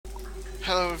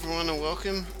hello everyone and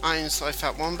welcome. I am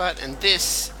SlyFat1Bat and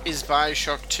this is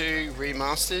BioShock 2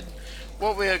 Remastered.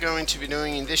 What we are going to be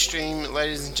doing in this stream,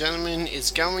 ladies and gentlemen, is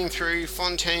going through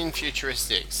Fontaine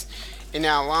Futuristics. In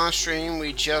our last stream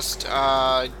we just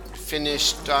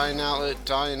finished Dionysus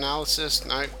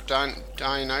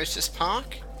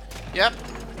Park. Yep.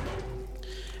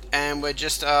 And we're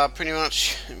just pretty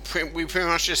much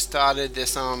just started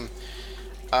this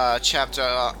chapter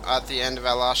at the end of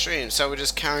our last stream, so we're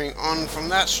just carrying on from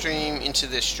that stream into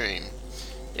this stream.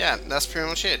 Yeah, that's pretty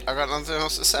much it. I got nothing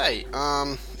else to say.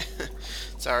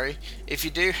 Sorry. If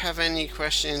you do have any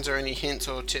questions or any hints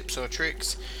or tips or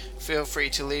tricks, feel free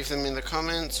to leave them in the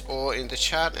comments or in the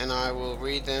chat and I will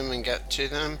read them and get to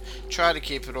them. Try to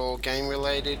keep it all game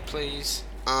related, please.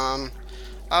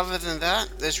 Other than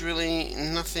that, there's really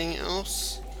nothing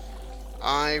else.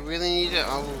 I really need to...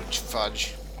 oh,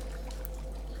 fudge.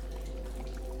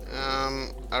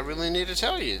 I really need to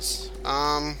tell yous.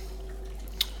 I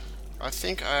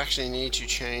think I actually need to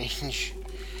change.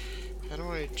 How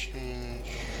do I change?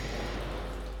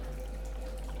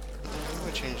 How do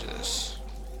I change this?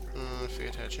 I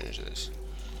forget how to change this.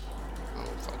 Oh,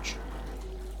 fudge.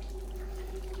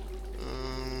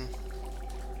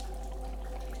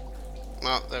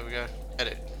 Well, there we go.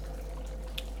 Edit.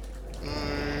 No,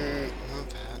 not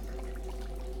that.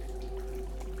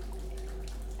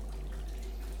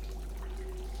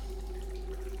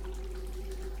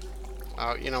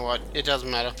 Oh, you know what? It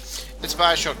doesn't matter. It's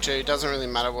BioShock 2. It doesn't really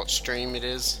matter what stream it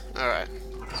is. Alright.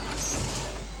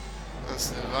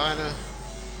 That's the divider.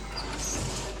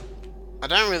 I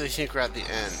don't really think we're at the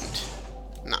end.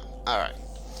 No. Alright.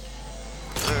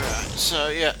 Alright. So,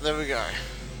 yeah, there we go.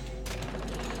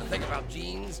 The thing about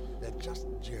genes, they're just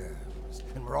germs.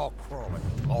 And we're all crawling.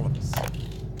 All of us.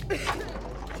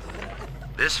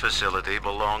 This facility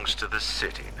belongs to the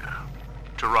city now.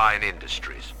 To Ryan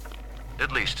Industries.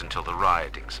 At least until the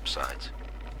rioting subsides.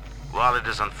 While it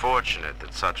is unfortunate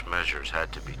that such measures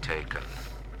had to be taken,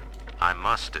 I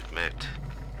must admit,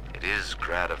 it is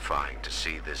gratifying to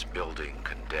see this building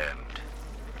condemned.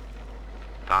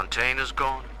 Fontaine is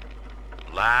gone,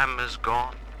 Lamb is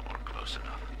gone, or close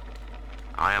enough.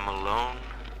 I am alone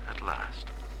at last.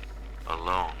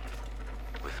 Alone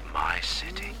with my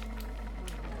city.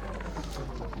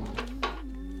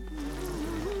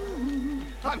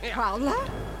 I'm here. Prowler?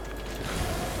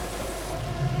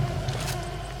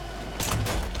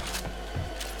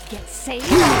 Get saved,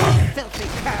 filthy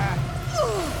cur!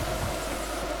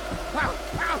 Wow,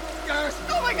 wow, yes!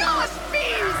 Oh my gosh,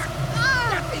 bees!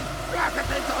 Get these blasted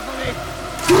things off of me!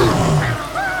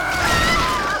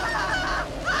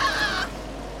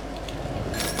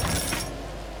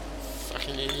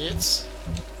 Fucking idiots.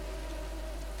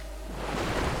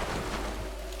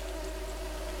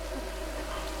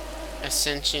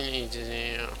 Ascension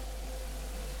Engineer.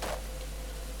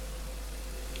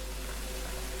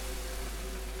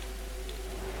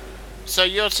 So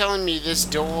you're telling me this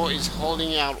door is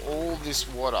holding out all this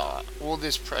water, all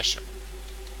this pressure?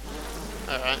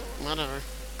 Alright, whatever.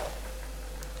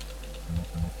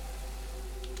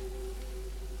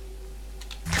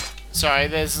 Sorry,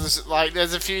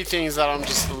 there's a few things that I'm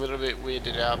just a little bit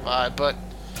weirded out by, but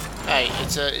hey,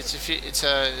 it's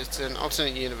an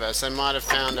alternate universe. They might have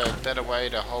found a better way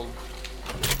to hold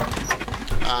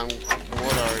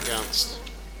water against.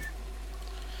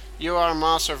 You are a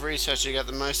master of research. You get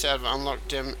the most out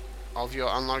of your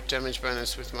unlocked damage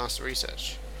bonus with master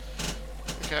research.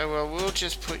 Okay, well we'll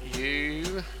just put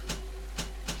you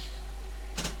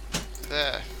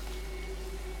there.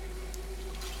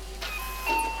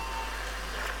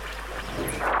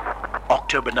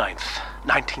 October 9th,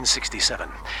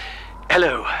 1967.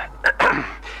 Hello.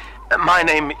 My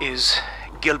name is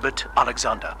Gilbert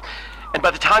Alexander, and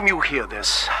by the time you hear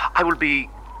this, I will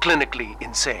be clinically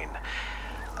insane.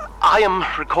 I am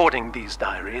recording these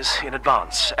diaries in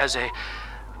advance as a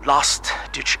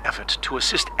last-ditch effort to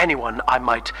assist anyone I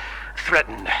might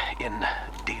threaten in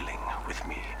dealing with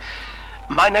me.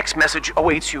 My next message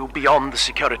awaits you beyond the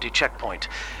security checkpoint.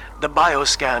 The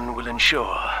bioscan will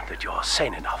ensure that you're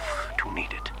sane enough to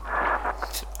need it.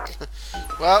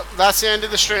 Well, that's the end of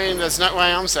the stream. There's no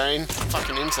way I'm sane.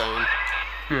 Fucking insane.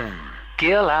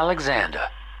 Gil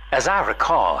Alexander. As I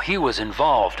recall, he was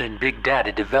involved in Big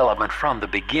Daddy development from the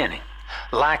beginning.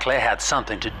 Likely had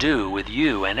something to do with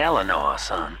you and Eleanor,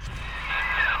 son.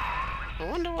 I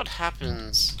wonder what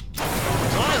happens.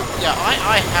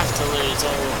 I have to lose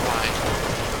all of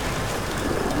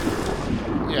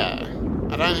my... Yeah.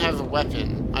 I don't have a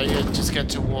weapon. I just get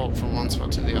to walk from one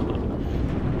spot to the other.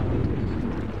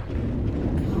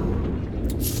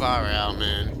 Far out,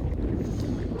 man.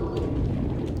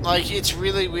 Like, it's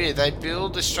really weird. They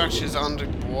build the structures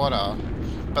underwater,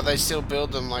 but they still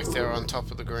build them like they're on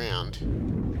top of the ground.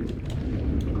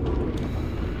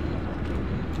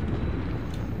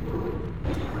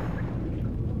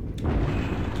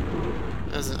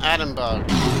 There's an atom bug.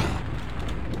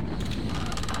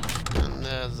 And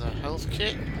there's a health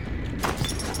kit.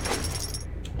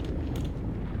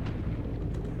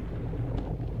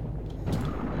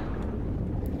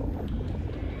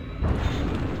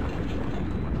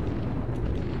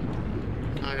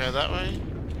 Can I go that way?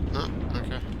 No?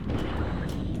 Okay.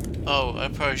 Oh, I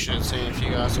probably should have seen if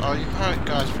you guys... Oh, you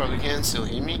guys probably can still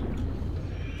hear me.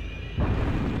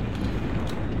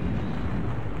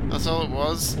 That's all it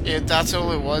was? That's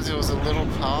all it was. It was a little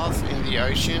path in the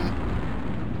ocean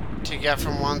to get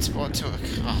from one spot to a...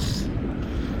 Oh,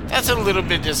 that's a little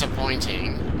bit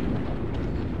disappointing.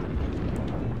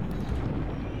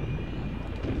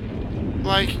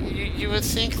 Like, you would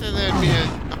think that there'd be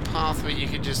a path where you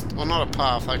could just... Well, not a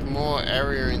path, like more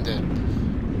area in the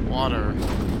water.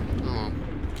 Oh.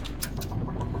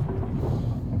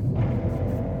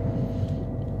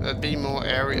 There'd be more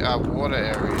area, water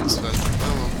areas, but...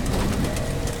 Oh.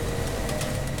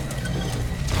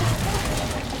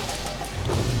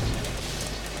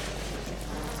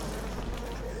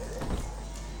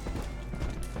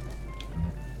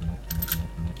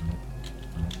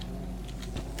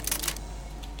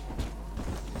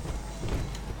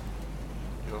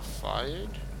 Fired?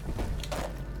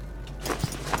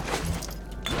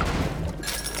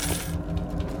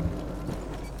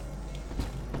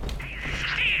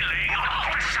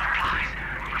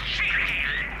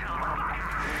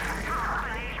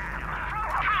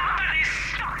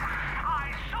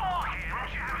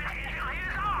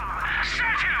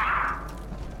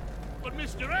 But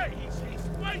Mr. A, he's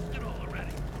wasted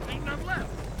already. Ain't none left.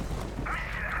 I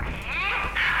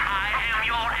am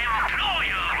your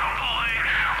employer, boy.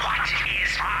 What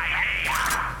is my name?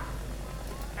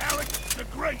 Alex the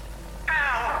Great.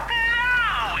 Oh,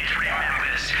 now it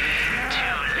remembers.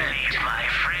 Too late, my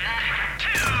friend.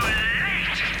 Too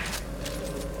late.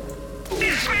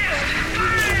 Dismissed.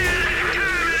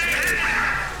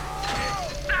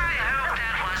 I hope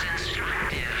that was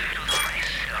instructive to the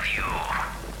rest of you.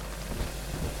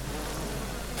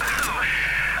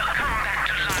 Come back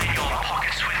to line your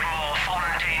pockets with more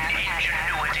Fontaine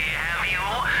ingenuity, have you?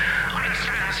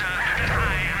 Understand, sir, that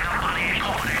I am the body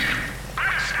corporate.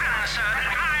 Understand, sir,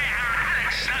 that I am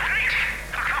Alex the Great.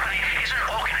 The company is an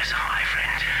organism, my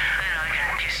friend. Then I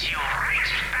can kiss you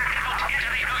right back out into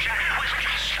the ocean with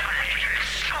just a little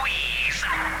squeeze.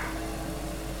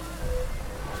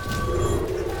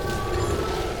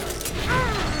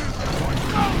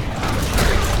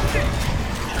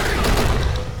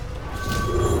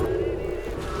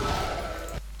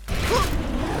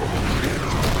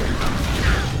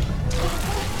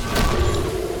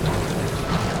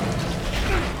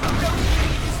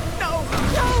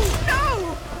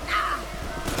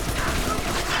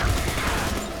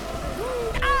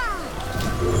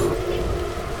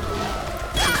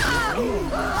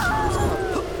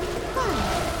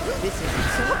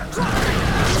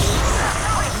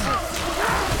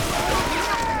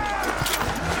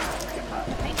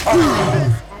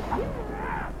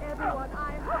 Everyone,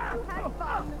 I hope you had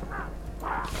fun.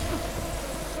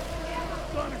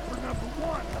 Done it for number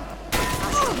one.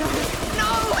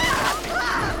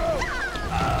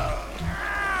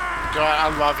 God,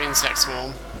 I love Insect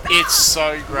Swarm. It's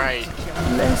so great.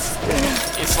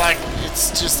 It's like,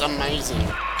 it's just amazing.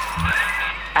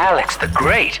 Alex the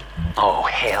Great? Oh,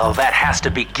 hell, that has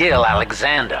to be Gil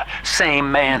Alexander,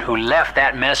 same man who left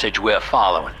that message we're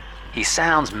following. He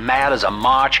sounds mad as a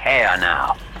March hare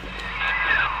now.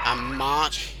 A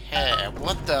March hare?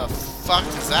 What the fuck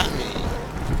does that mean?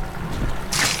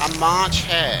 A March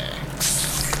hare.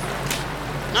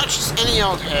 Not just any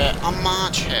old hare, a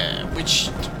March hare, which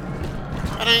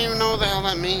I don't even know what the hell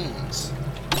that means.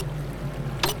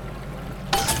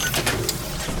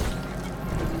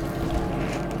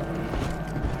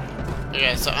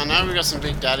 Okay, so I know we got some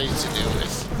big daddies to deal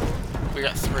with. We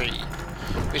got 3.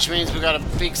 Which means we got a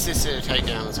big sister to take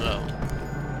down as well.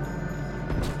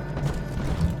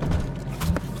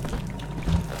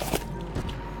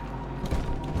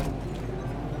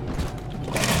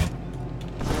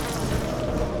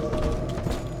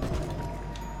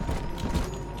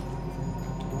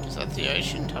 Is that the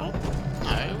ocean top?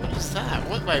 No, what is that?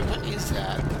 Wait, what is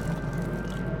that?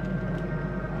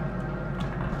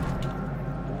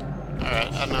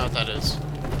 Alright, I don't know what that is.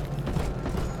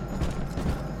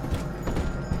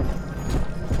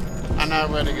 I know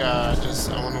where to go, I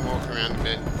want to walk around a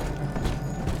bit.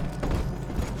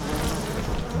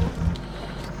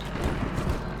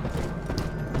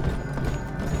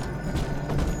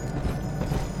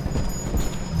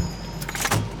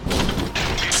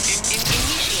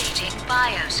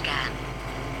 bioscan.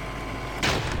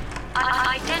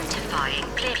 Identifying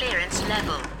clearance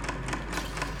level.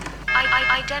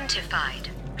 Identified.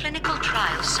 Clinical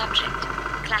trial subject.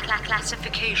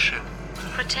 Classification.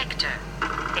 Protector.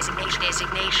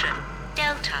 Designation.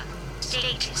 Delta.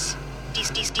 Status.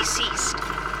 Deceased.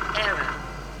 Error.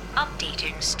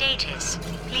 Updating status.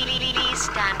 Please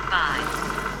stand by.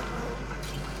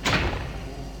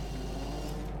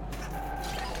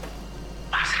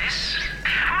 What's this?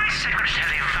 My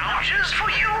secretary vouchers for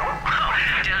you? Oh,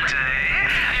 Delta,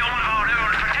 eh? You're one of our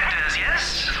old protectors,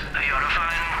 yes? You're a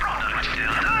fine product,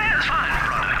 Delta. Yes, fine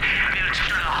product. Built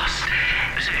to last.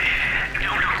 Say,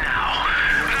 don't look now.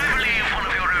 But I believe one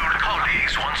of your old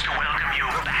colleagues wants to welcome you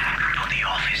back to the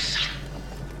office.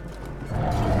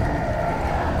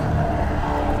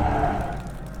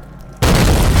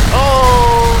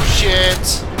 Oh, shit.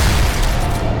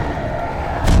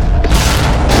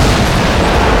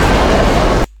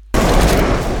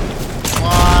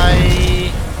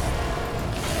 Why?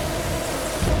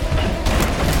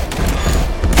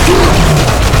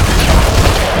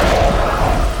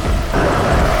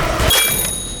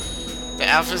 The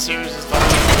Alpha series is like...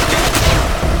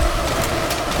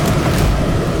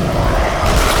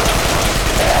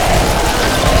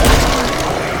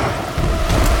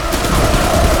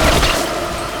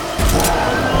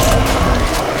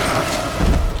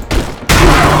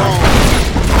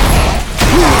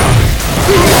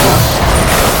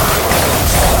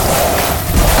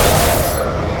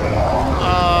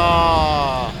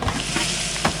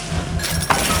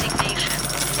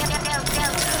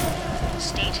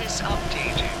 Status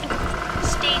updated.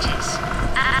 Status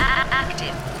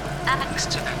active.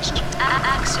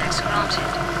 Access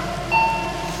granted.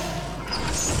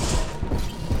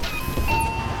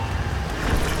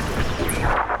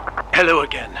 Hello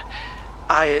again.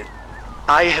 I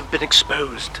have been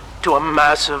exposed to a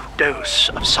massive dose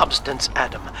of substance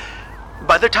Adam.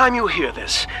 By the time you hear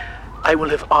this, I will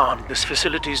have armed this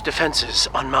facility's defenses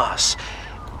en masse.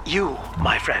 You,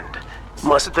 my friend,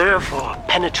 must therefore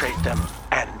penetrate them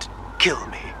and kill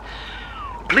me.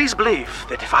 Please believe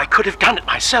that if I could have done it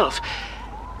myself...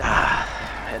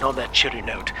 and on that cheery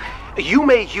note, you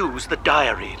may use the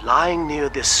diary lying near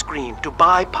this screen to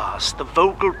bypass the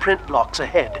vocal print locks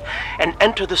ahead and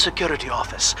enter the security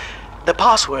office. The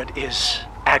password is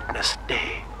Agnes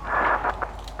Day.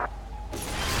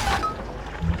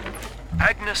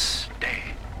 Agnes Day.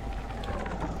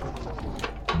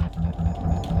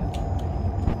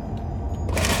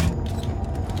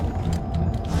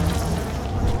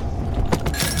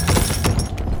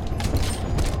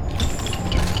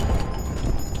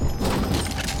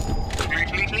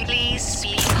 Please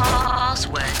see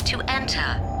password to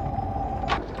enter.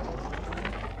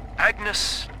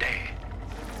 Agnes Day.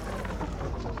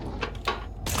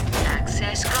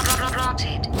 Access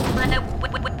granted.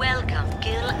 Welcome,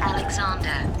 Gil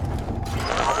Alexander.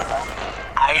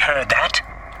 I heard that.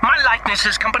 My likeness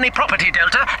is company property,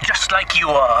 Delta, just like you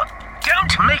are.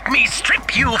 Don't make me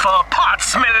strip you for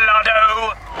parts,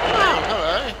 Millardo! Oh,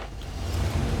 hello.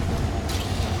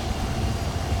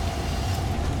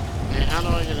 Yeah, how do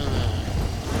I get in there?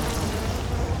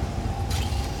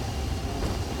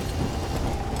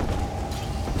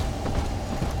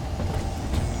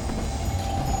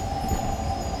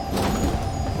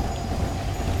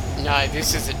 No,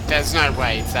 this is it. There's no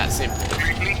way it's that simple.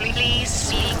 Please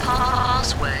see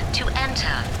password to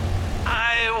enter.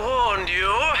 I warned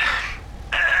you.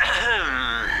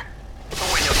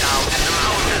 When you're down in the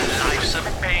mountain, life's a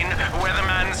pain.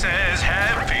 Weatherman says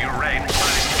heavy rain.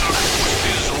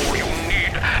 This is all you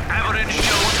need. Average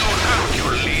Joe to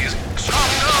Hercules.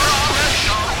 Stronger arm and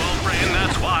sharper brain.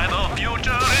 That's why the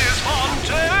future is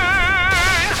Fontaine.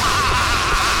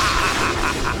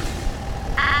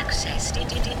 Access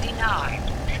denied.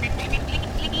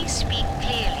 Please speak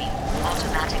clearly.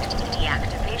 Automatic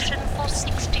deactivation for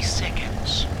 60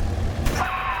 seconds.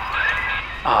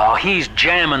 Oh, he's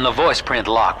jamming the voice print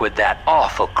lock with that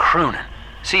awful crooning.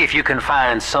 See if you can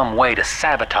find some way to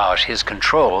sabotage his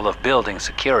control of building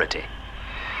security.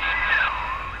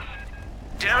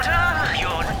 Delta,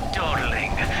 you're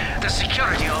dawdling. The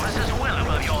security office is well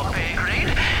above your pay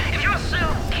grade. If you're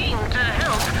so keen to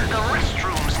help, the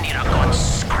restrooms need a good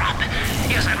scrub.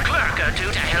 Here's a clerk or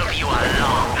two to help you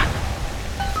along.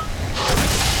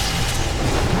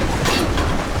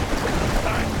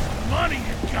 Money,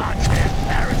 you goddamn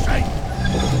parasite!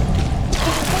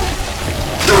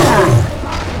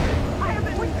 I have a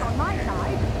weak on my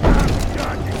side.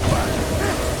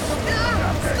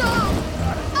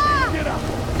 Stop! Get up!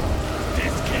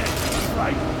 This can't be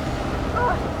right!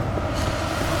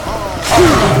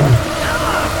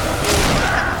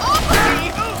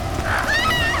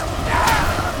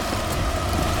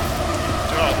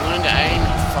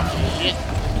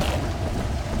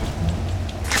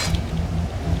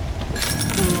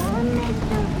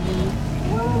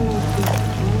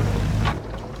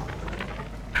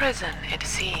 prison, it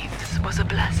seems, was a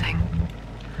blessing.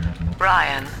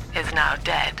 Brian is now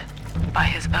dead by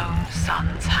his own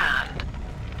son's hand.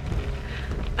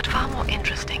 But far more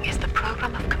interesting is the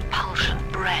program of compulsion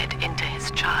bred into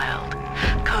his child,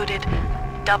 coded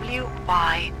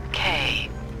WYK.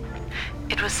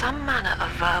 It was some manner of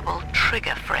verbal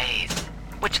trigger phrase,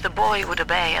 which the boy would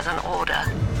obey as an order,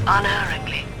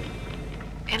 unerringly.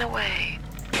 In a way,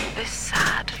 this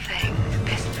sad thing,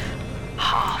 this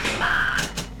half-man,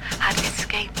 had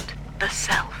escaped the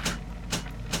self.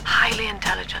 Highly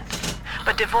intelligent,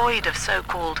 but devoid of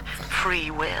so-called free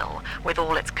will, with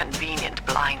all its convenient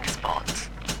blind spots.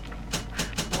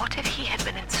 What if he had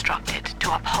been instructed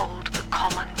to uphold the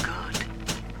common good?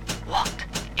 What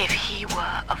if he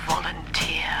were a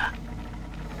volunteer?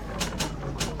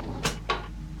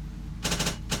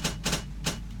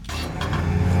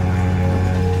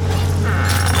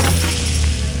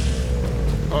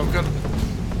 Oh, good.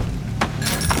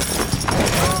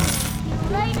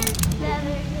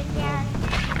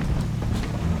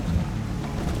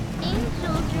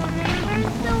 Angels remember,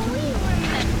 so we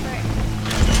remember.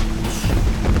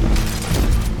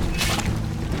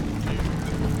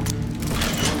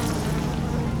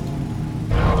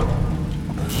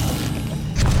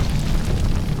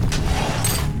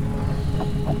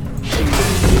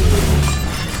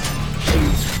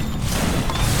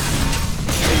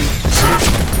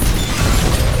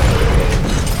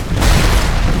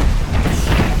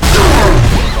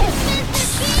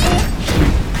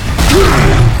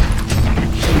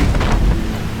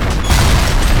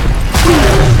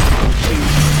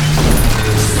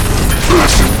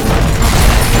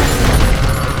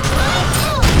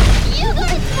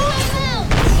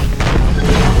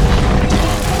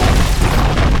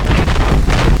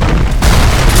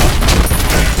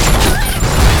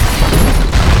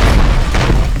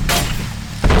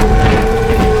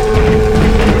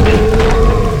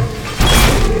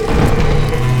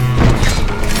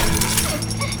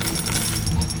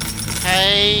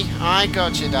 I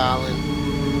got you, darling.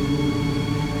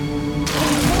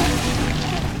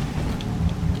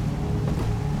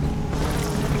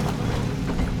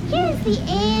 Here's the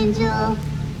angel.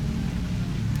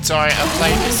 Sorry, I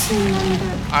played this.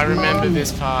 I remember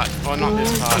this part. Or not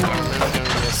this part, I remember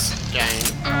doing this game.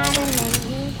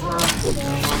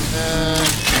 One there,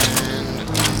 and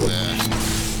one there.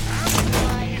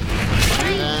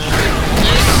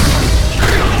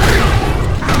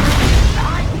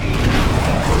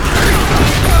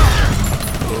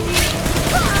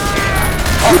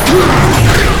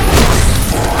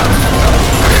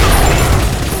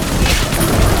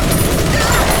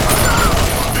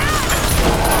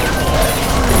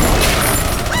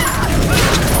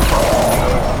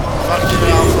 Fuck you,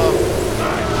 Alpha.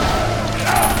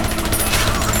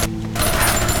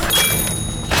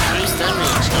 Increased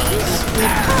damage, guys.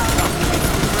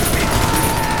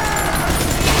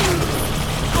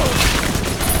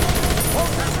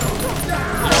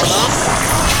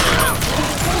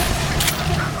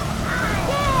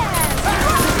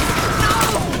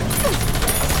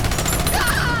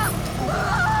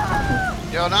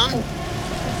 You're done?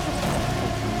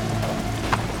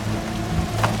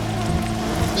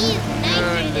 He's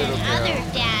nicer than other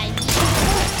dads.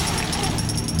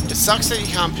 It sucks that you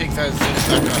can't pick those things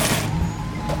back up.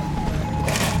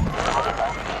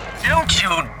 Don't you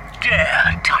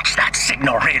dare touch that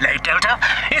signal relay, Delta.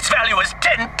 Its value is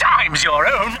 10 times your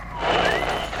own.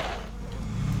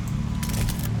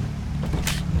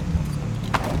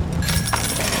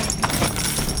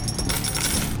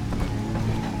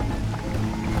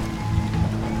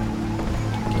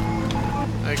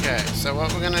 Okay, so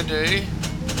what we're gonna do...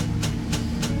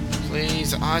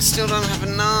 Please, I still don't have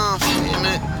enough, damn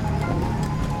it.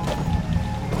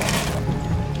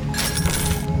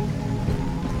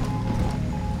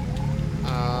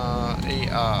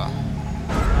 ER.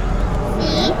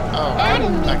 Oh, right,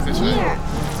 back this way.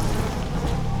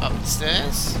 Up the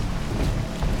stairs.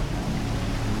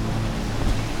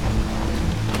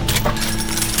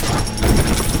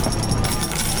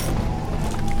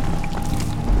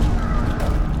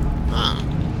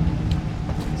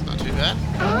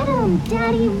 Adam,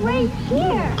 Daddy, right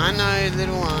here. I know,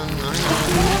 little one. I know.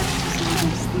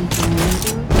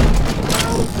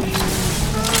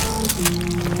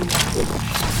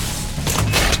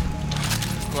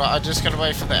 Well, I just gotta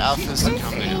wait for the alphas to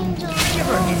come out.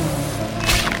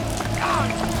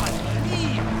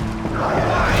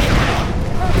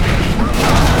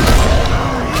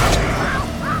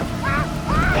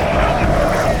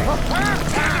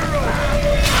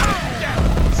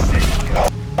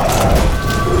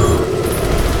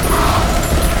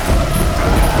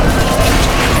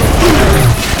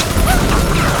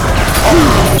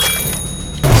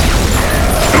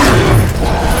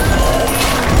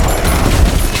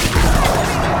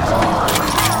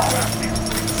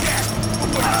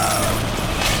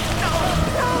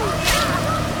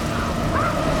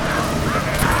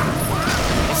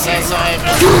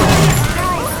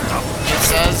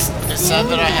 said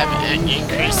that I have an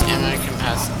increased ammo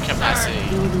capacity.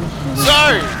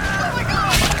 So!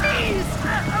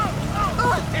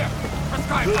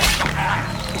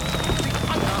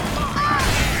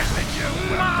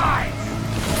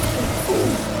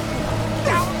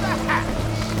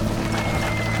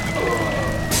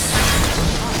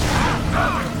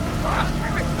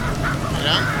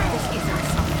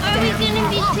 Are we gonna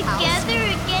be together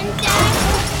again, Dad?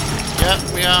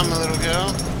 Yep, we are, my little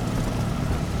girl.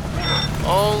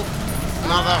 Oh,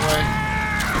 not that way.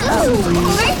 Ooh,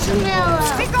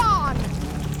 marshmallow! Be gone!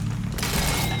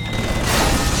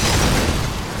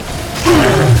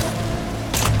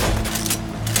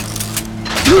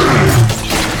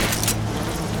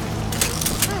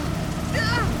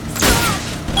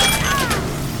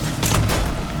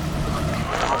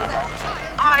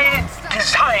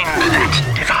 Designed that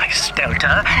device,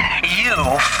 Delta. You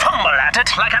fumble at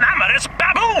it like an amorous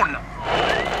baboon! I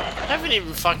haven't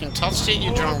even fucking touched it,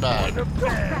 you drunk bag. There we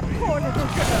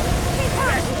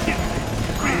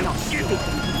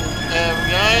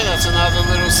go, that's another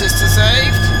little sister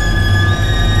saved.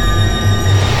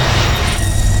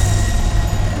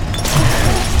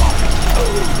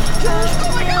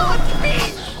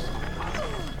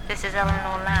 This is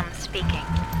Eleanor Lamb speaking.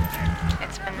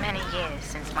 It's been many years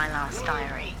since my last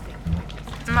diary.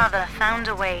 Mother found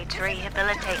a way to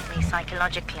rehabilitate me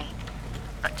psychologically,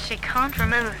 but she can't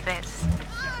remove this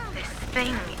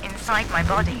thing inside my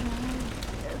body.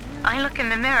 I look in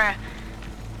the mirror,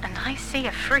 and I see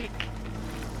a freak.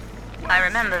 I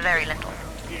remember very little.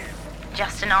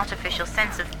 Just an artificial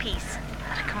sense of peace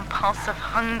and a compulsive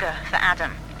hunger for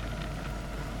Adam.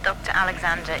 Dr.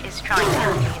 Alexander is trying to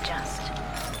help me adjust.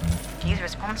 He's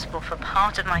responsible for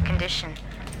part of my condition,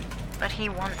 but he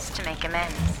wants to make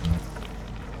amends.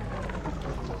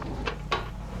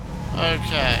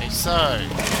 Okay, so...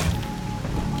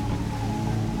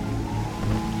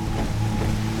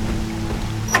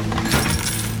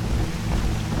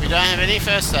 we don't have any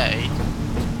first aid,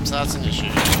 so that's an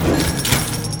issue.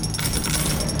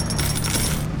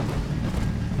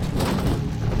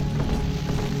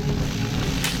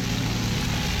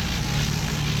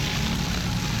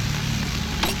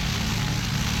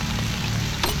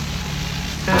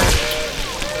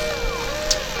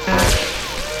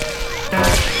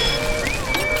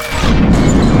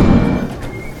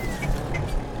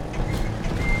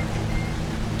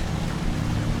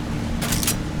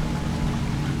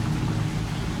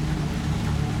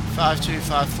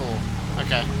 5254.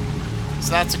 Okay. So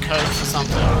that's a code for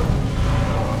something.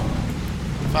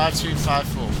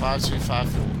 5254.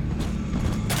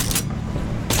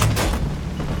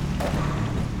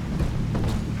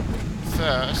 5254.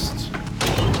 First.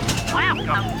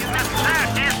 Welcome to the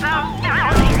circus of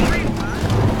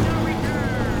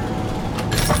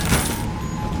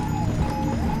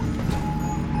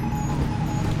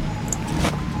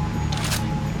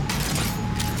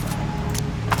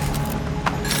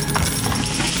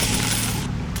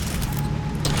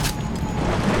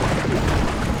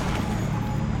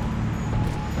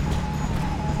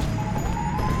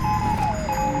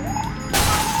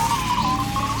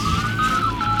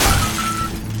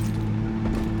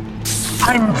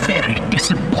I'm very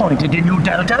disappointed in you,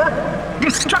 Delta.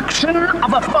 Destruction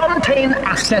of a Fontaine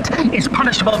asset is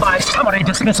punishable by summary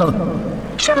dismissal.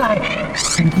 Shall I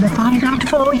simplify that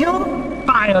for you?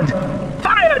 Fired!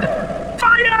 Fired!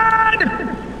 Fired!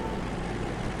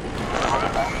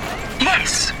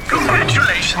 Yes,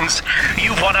 congratulations!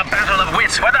 You've won a battle of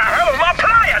wits with a home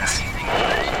appliance!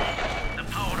 The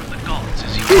power of the gods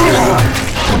is yours.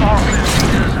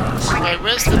 Wait,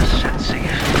 where's the...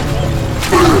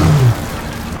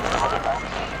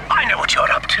 I know what you're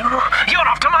up to. You're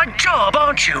after my job,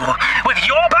 aren't you? With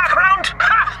your background?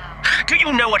 Ha! Do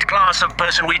you know what class of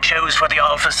person we chose for the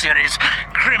Alpha series?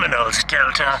 Criminals,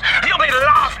 Delta. You'll be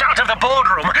laughed out of the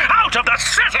boardroom, out of the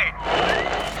city!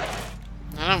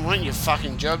 I don't want your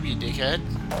fucking job, you dickhead.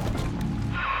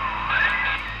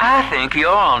 I think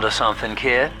you're onto something,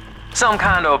 kid. Some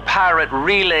kind of pirate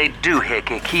relay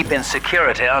doohickey keeping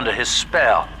security under his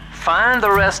spell. Find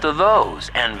the rest of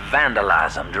those and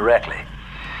vandalize them directly.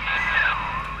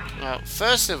 Well,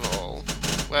 first of all,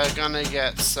 we're gonna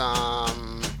get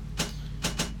some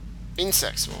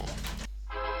insect swarm.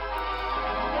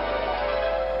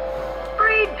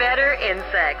 Breed better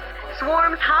insects.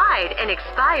 Swarms hide in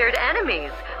expired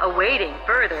enemies, awaiting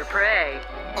further prey.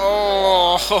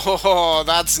 Oh,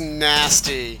 that's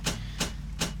nasty.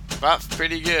 But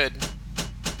pretty good.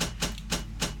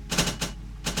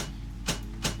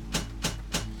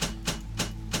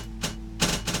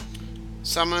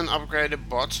 Summon upgraded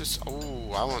bots.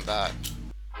 Oh, I want that.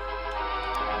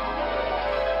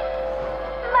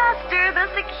 Master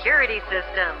security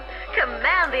system.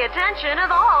 Command the attention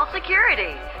of all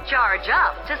security. Charge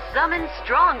up to summon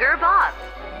stronger bots.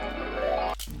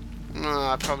 No,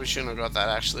 I probably shouldn't have got that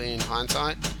actually in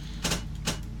hindsight.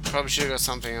 Probably should have got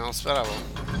something else, but I will.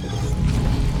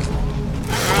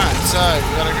 Alright, so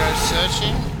we gotta go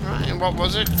searching. Right, and what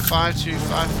was it?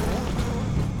 5254?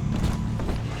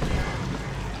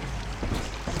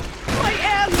 I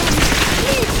am!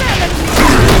 Please balance me!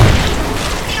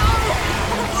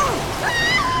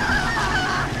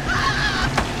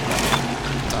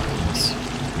 Darkness.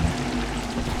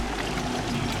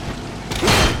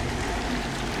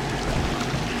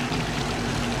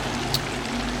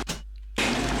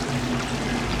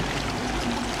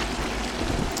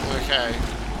 Okay,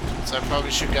 so I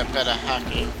probably should get better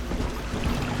hacking.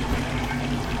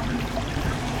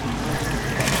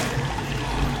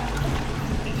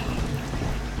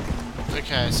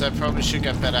 Okay, so I probably should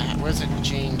get better where's the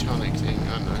gene tonic thing?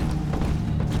 Oh no.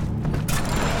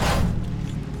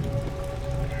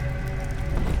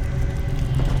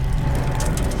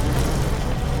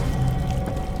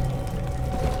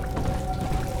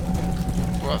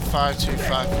 What,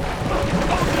 525?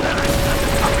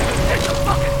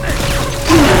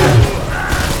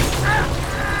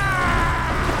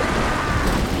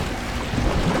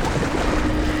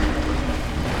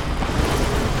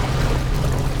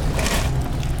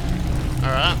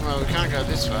 Alright, well we can't go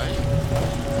this way.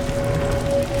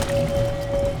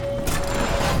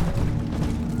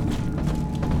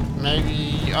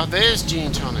 Maybe... oh, there's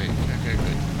gene tonic. Okay,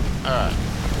 good. Alright.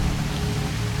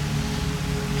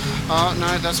 Oh,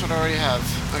 no, that's what I already have.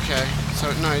 Okay,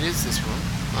 so, no, it is this one.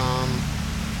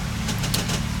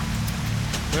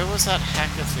 Where was that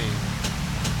hacker thing?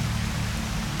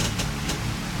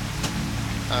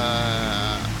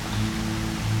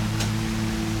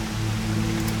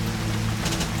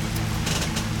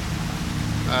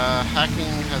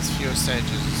 Hacking has fewer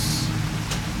stages.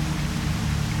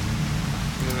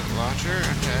 A little bit larger,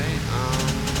 okay.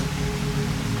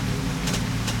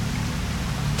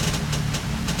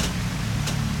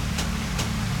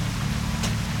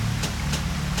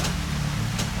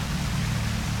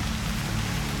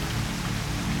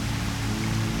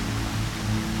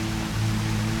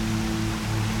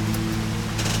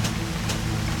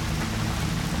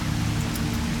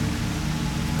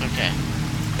 Okay.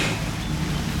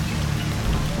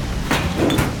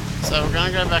 So we're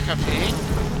gonna go back up here.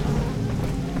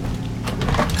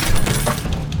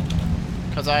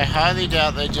 Because I highly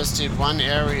doubt they just did one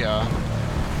area.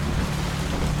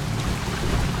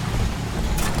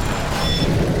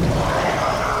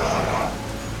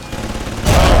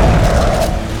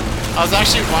 I was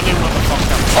actually wondering what the fuck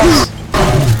that was.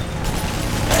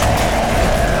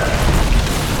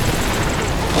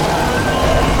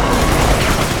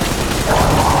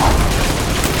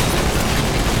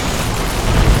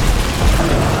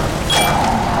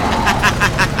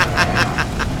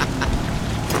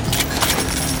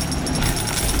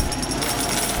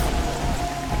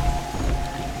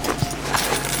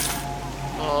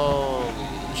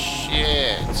 Holy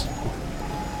shit.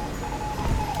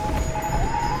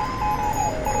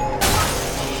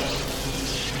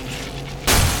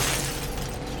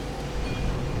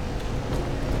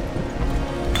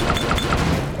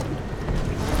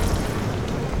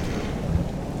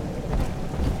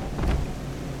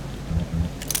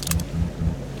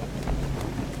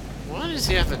 Why does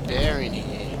he have a bear in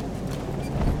here?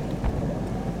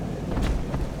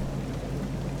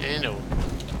 And a...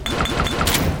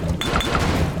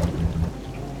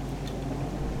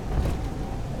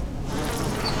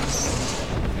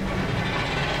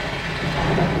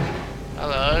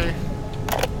 hello?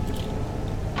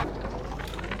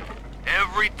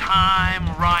 Every time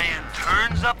Ryan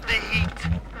turns up the heat,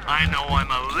 I know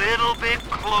I'm a little bit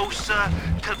closer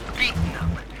to beating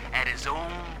him at his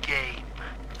own game.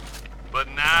 But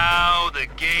now the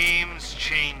game's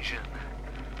changing.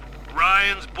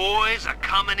 Ryan's boys are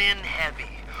coming in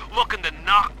heavy, looking to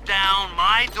knock down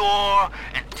my door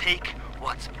and take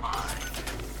what's mine.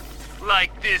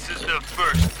 Like this is the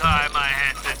first time I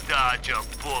had to dodge a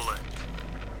bullet.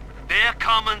 They're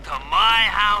coming to my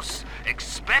house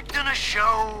expecting a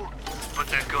show, but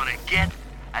they're gonna get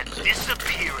a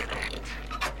disappearing act.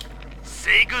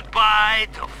 Say goodbye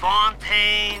to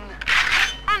Fontaine,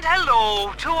 and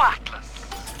hello to Atlas.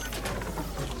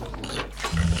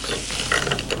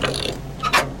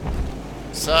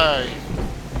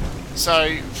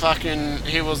 So fucking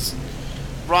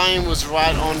Ryan was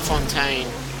right on Fontaine.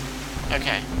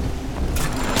 Okay.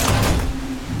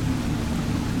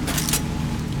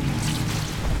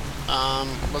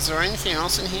 Was there anything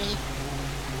else in here?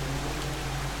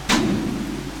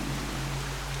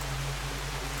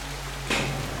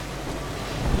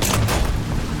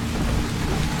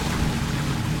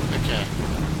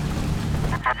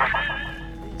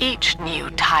 Each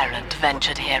new tyrant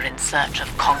ventured here in search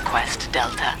of conquest,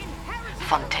 Delta.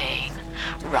 Fontaine,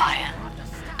 Ryan,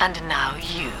 and now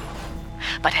you.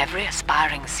 But every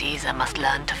aspiring Caesar must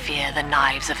learn to fear the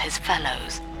knives of his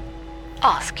fellows.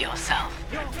 Ask yourself,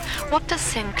 what does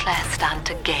Sinclair stand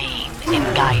to gain in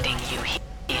guiding you here?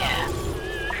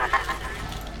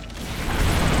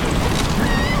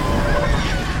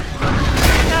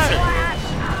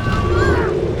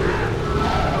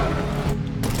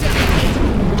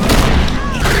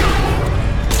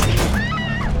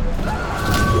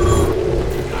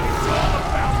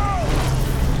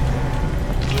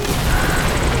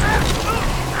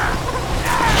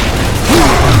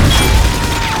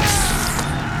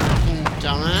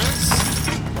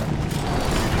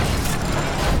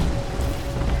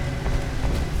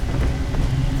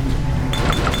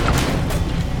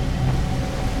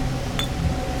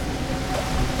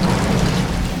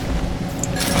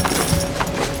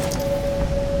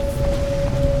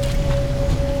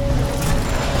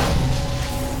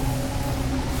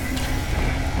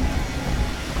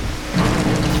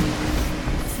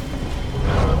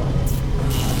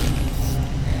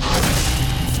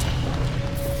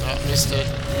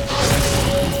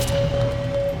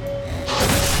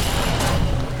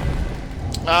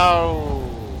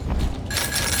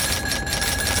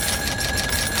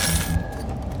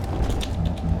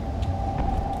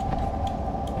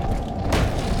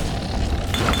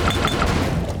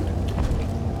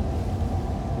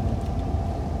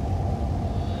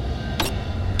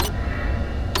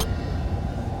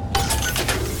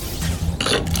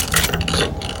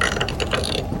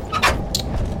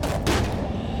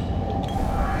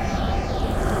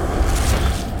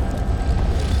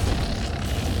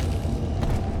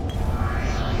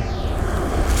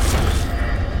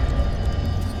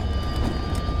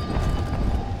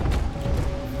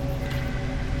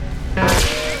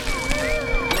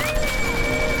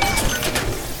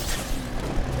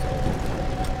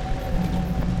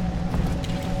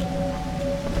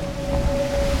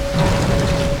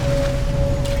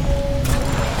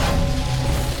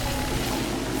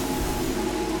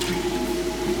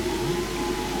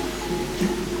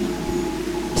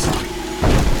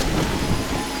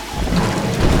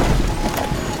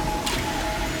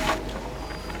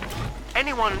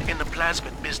 Anyone in the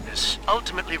plasmid business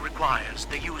ultimately requires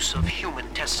the use of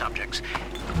human test subjects.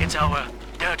 It's our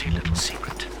dirty little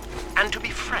secret. And to be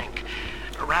frank,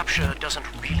 Rapture doesn't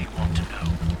really want to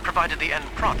know, provided the end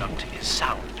product is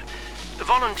sound. The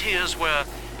volunteers were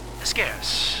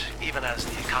scarce, even as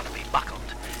the economy buckled.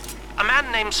 A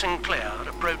man named Sinclair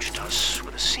approached us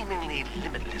with a seemingly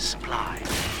limitless supply.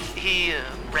 He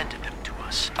rented them to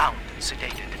us, bound and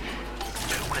sedated.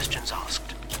 No questions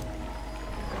asked.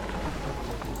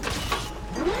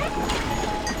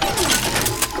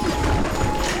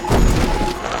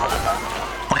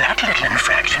 That little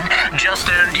infraction just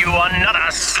earned you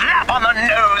another slap on the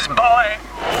nose, boy!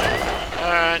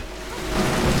 Alright.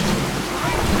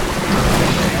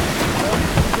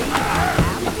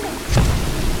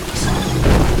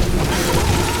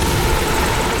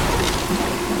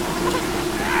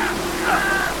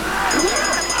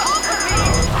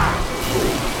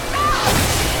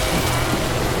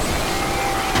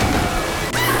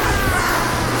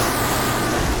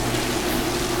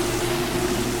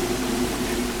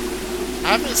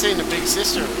 I haven't seen a big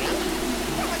sister around.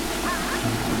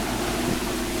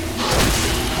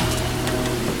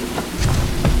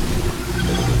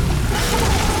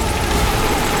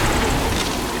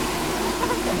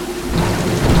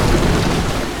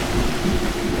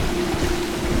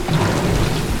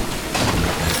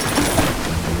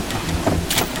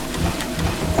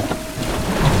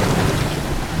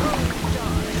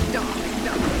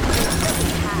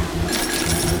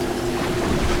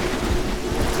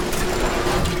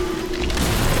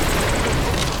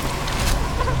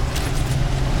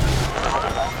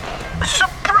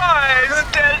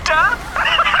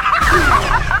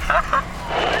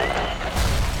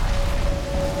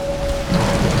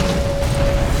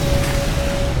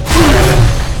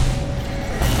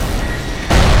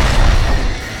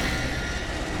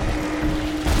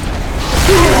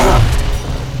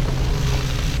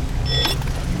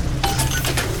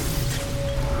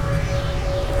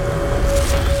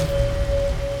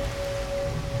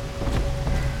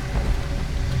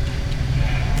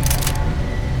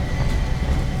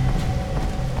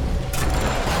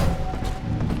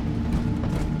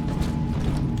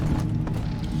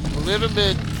 Little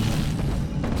bit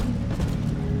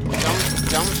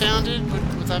dumbfounded,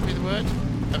 would that be the word?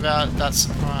 About that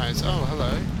surprise. Oh,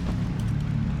 hello.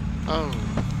 Oh.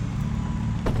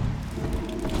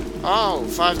 Oh,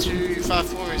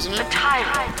 5254, isn't it? The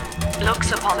tyrant.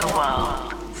 looks upon the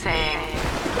world, saying,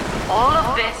 all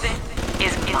of this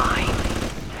is mine,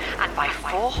 and by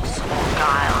force or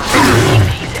guile, he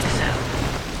makes it so.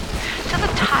 To the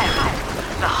tyrant,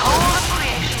 the whole of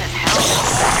creation is held in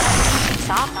check.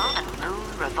 Sun and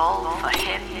moon revolve for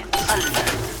him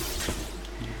alone.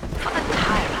 For the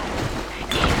tyrant,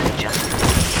 even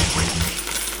justice is wasted.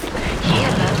 He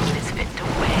alone is fit to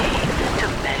weigh, to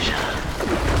measure,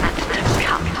 and to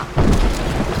count.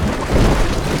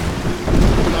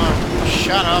 Oh,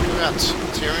 shut up about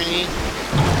tyranny.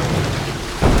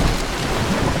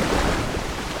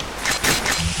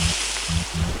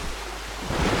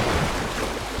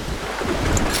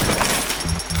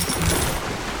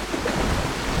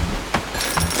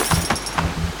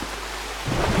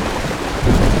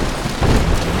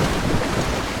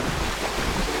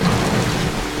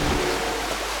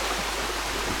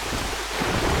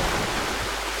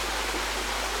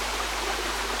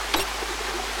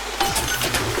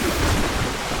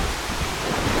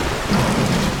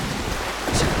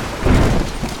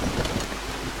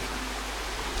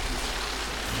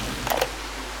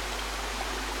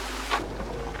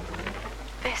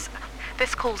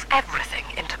 This calls everything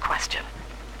into question.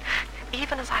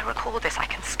 Even as I record this, I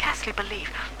can scarcely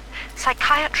believe.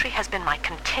 Psychiatry has been my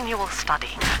continual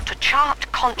study to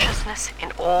chart consciousness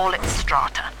in all its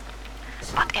strata.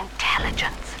 But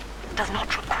intelligence does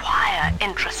not require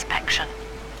introspection.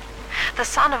 The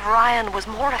son of Ryan was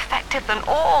more effective than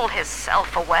all his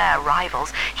self-aware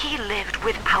rivals. He lived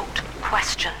without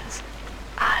questions.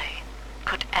 I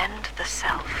could end the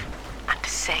self and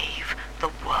save the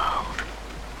world.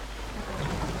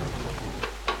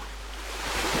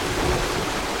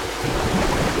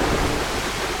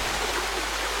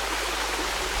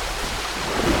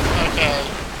 Okay,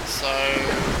 so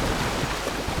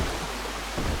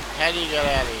how do you get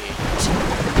out of here?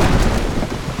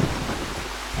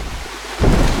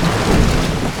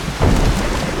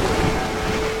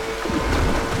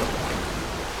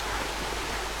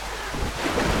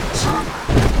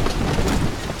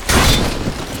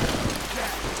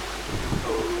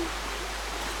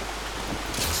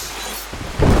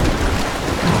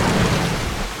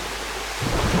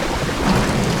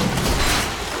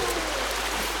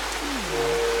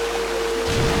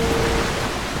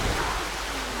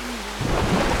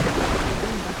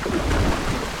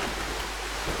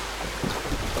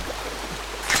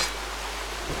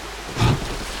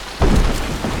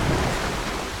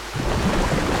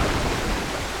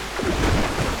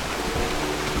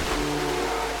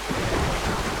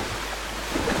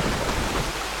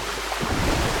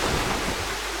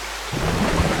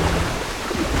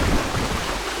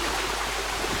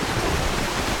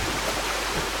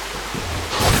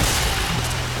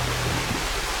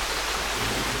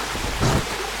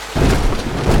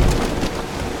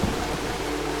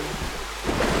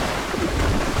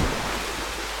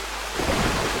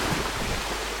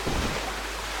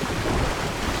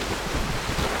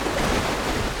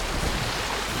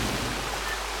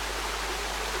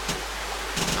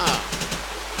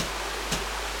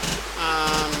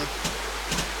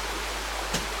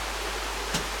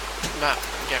 No,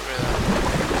 get rid of that.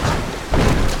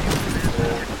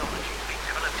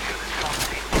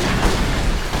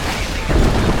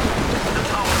 The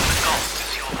power of the gods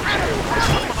is your friend.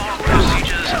 All of our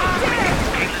procedures are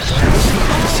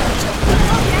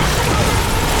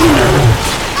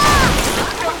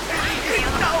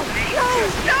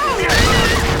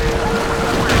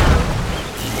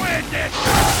We're dead!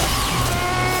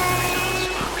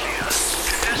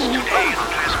 today's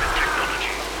plasmid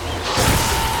technology.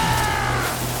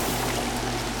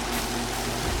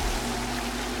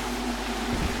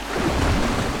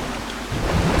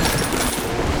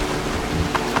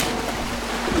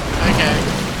 Okay.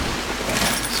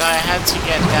 So I had to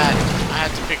get that. I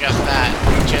had to pick up that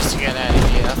just to get out of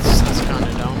here. That's kind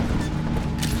of dumb.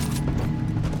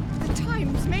 The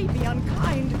times may be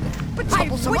unkind, but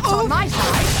troublesome on my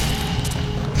side.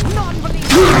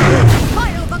 Non-believers,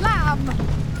 file the lamb.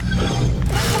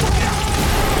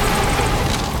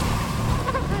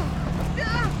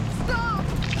 Stop!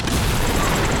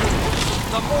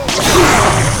 The more...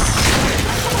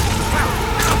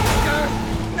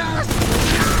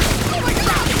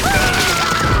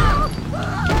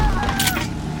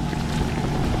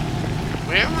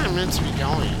 Where am I meant to be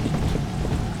going?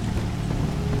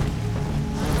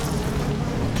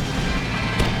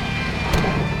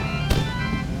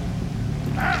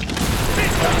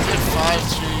 Is it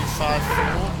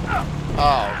 5254?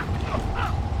 Oh.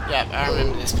 Yep, I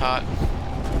remember this part.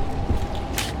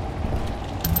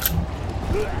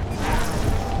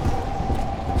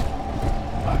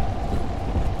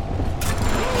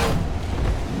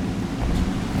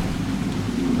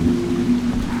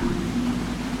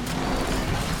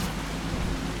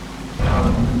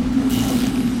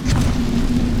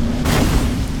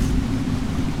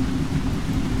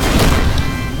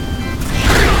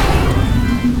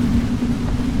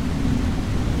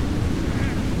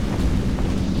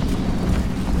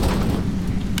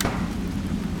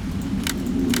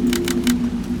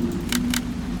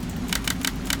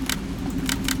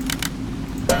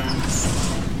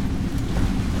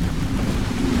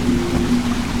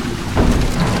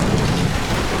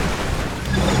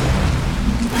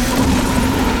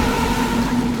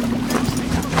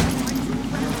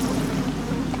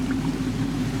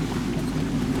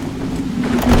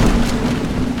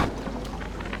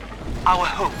 Our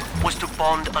hope was to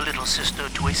bond a little sister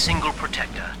to a single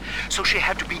protector, so she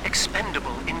had to be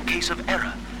expendable in case of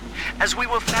error. As we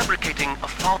were fabricating a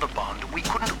father bond, we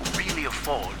couldn't really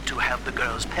afford to have the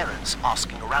girl's parents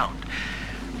asking around.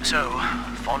 So,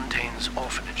 Fontaine's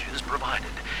orphanages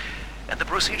provided, and the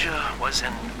procedure was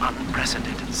an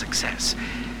unprecedented success.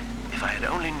 If I had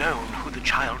only known who the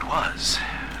child was,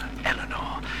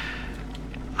 Eleanor,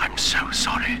 I'm so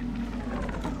sorry.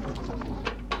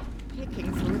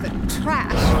 Picking through the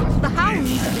trash. The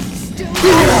hounds are still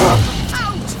there.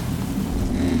 Out!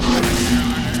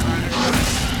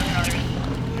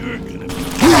 You're gonna be...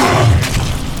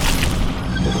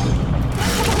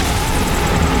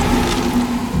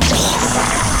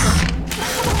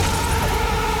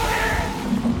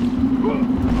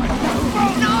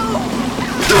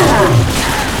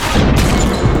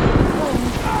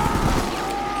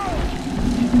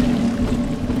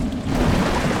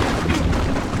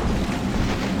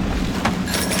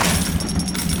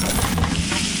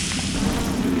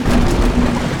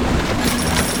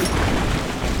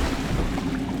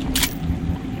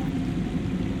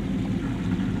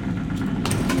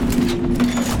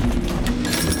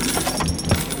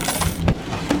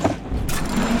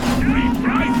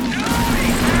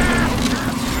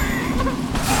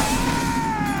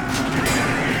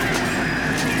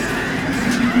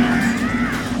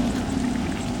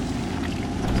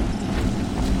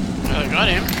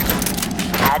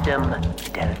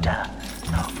 Delta.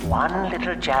 One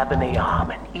little jab in the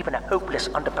arm, and even a hopeless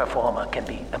underperformer can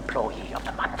be Employee of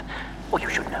the Month. Oh, you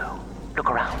should know. Look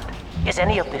around. Is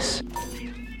any of this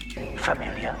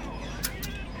familiar?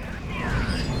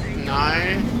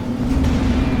 No.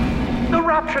 The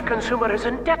Rapture consumer is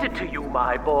indebted to you,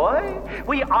 my boy.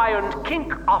 We ironed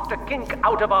kink after kink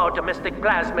out of our domestic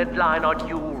plasmid line on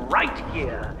you right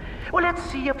here. Well, let's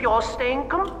see if you're staying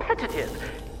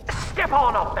competitive. Step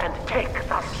on up and take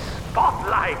the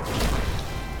spotlight.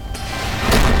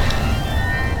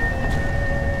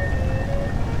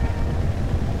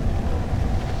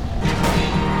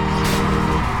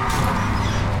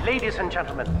 Ladies and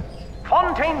gentlemen,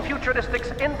 Fontaine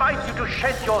Futuristics invites you to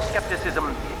shed your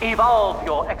skepticism, evolve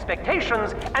your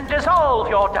expectations, and dissolve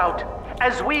your doubt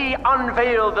as we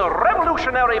unveil the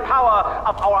revolutionary power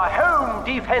of our home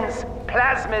defense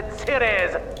plasmid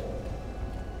series.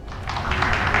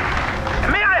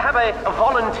 May I have a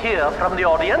volunteer from the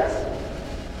audience?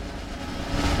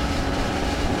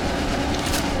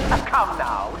 Come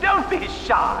now, don't be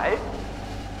shy.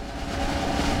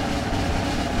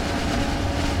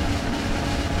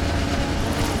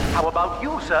 How about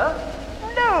you, sir?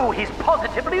 No, he's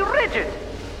positively rigid.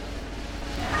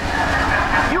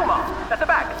 Yuma, at the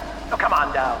back. Oh, come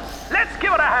on down. Let's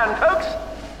give it a hand, folks.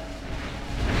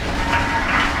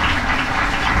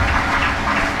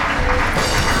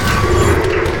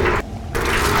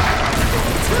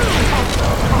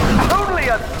 Only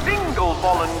a single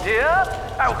volunteer?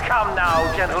 Oh, come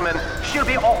now, gentlemen. She'll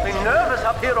be awfully nervous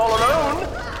up here all alone.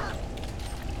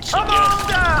 Come on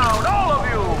down, all of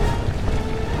you.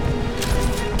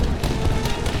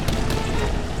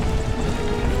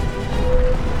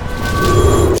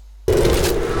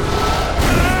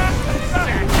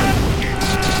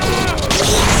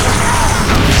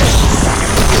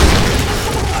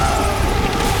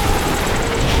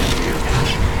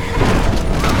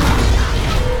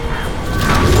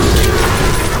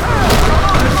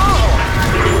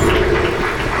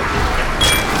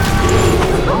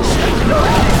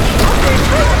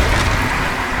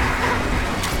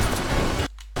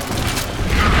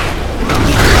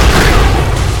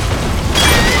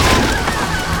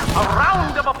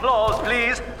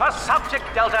 Subject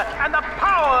Delta and the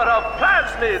power of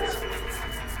plasmids.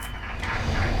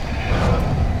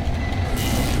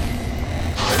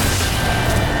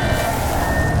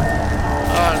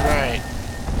 All right.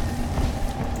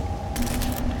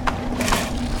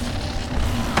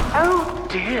 Oh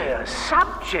dear,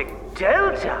 Subject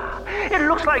Delta. It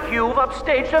looks like you've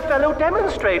upstaged a fellow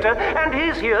demonstrator, and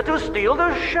he's here to steal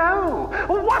the show.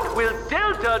 What will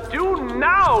Delta do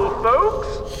now,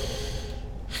 folks?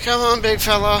 Come on, big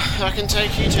fella. I can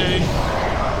take you too.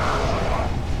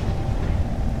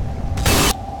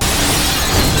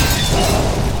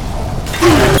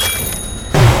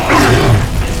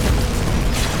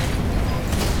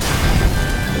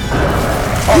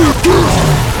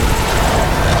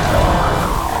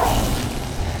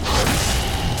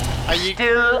 Are you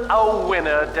still a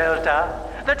winner, Delta?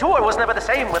 The tour was never the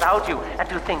same without you, and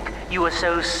to think you were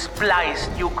so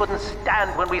spliced you couldn't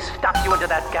stand when we stuffed you into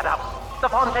that getup. The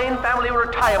Fontaine family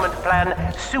retirement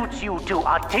plan suits you to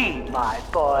a T, my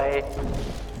boy.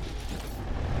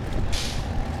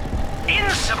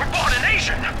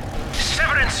 Insubordination!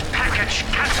 Severance package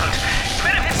cancelled.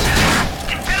 Benefits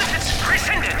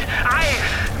rescinded.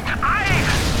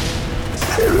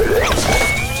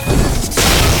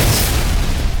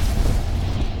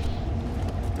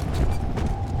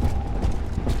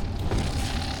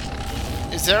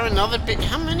 Is there another bit?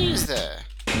 How many is there?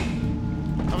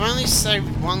 I've only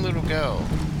saved one little girl.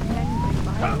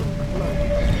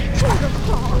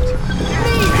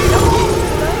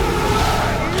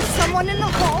 Is someone in the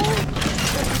hole?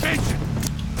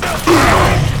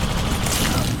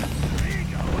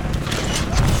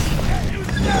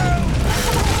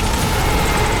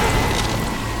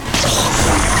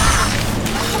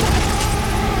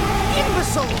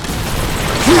 Imbecile!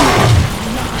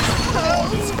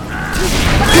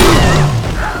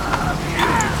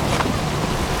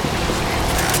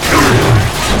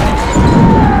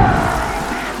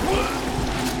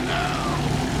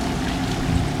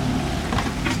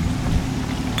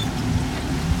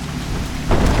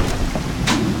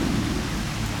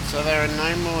 So there are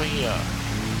no more here.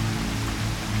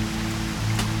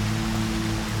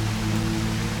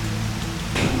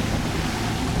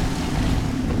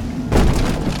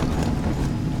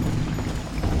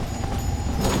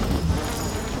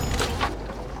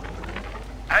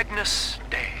 Agnes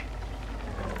Day.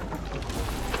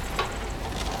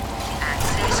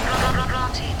 Access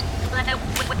granted.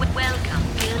 Welcome,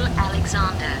 Gil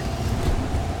Alexander.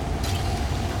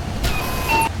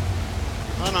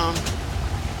 Hold on.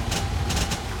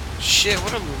 Shit,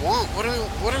 what do we want? What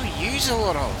do we use a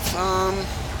lot of?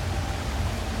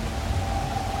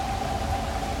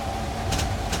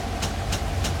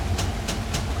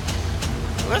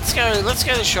 Let's go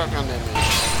the shotgun then.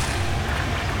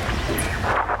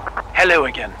 Hello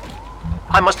again.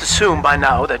 I must assume by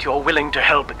now that you're willing to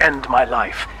help end my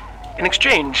life. In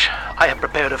exchange, I have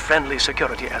prepared a friendly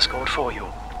security escort for you.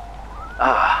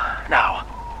 Now,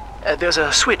 there's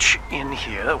a switch in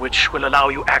here which will allow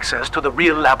you access to the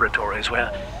real laboratories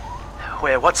where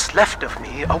what's left of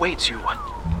me awaits you.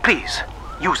 Please,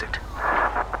 use it.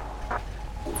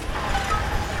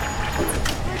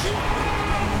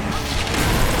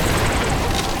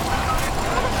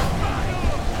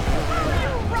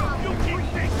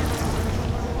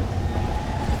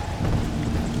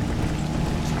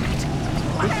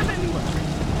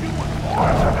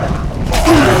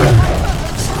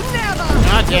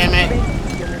 God damn it.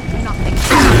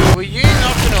 Will you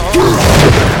knock it off?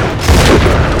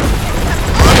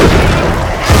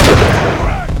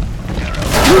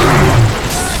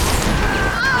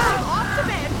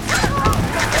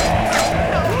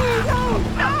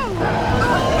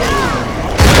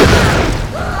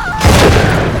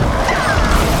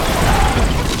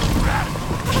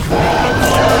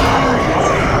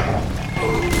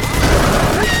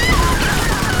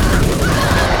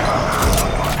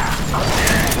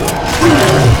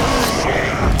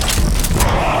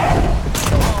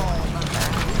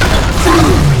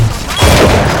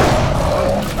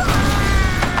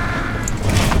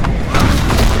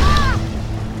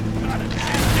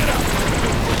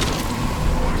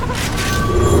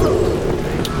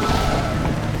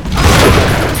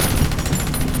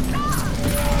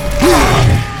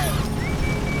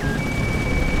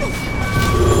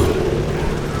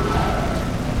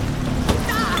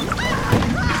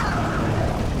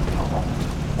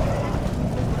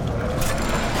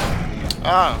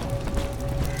 Oh.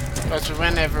 But we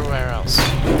went everywhere else.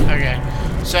 Okay.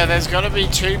 So there's got to be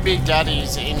two big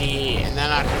daddies in here, and then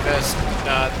I can verse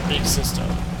the big sister.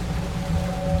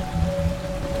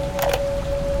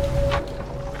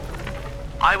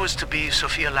 I was to be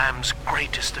Sophia Lamb's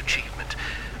greatest achievement,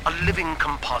 a living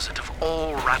composite of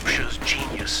all Rapture's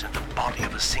genius in the body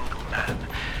of a single man,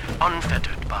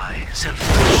 unfettered by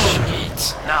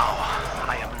self-interest. Now,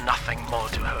 I am nothing more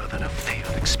to her than a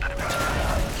failed experiment.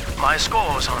 My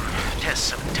scores on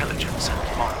tests of intelligence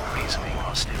and moral reasoning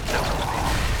are still notable,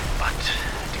 but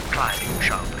declining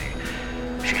sharply.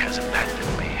 She has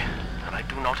abandoned me, and I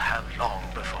do not have long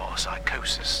before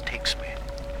psychosis takes me.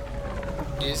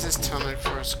 Use this tonic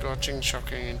for a scorching,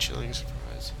 shocking, and chilling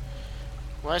surprise.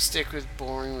 Why stick with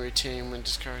boring routine when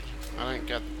discouraged? I don't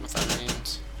get what that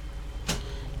means.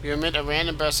 You emit a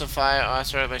random burst of fire,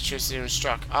 ice, or electricity when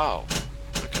struck. Oh.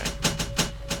 Okay.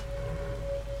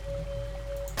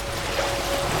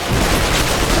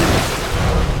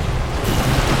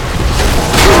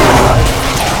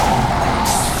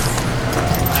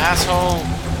 Asshole.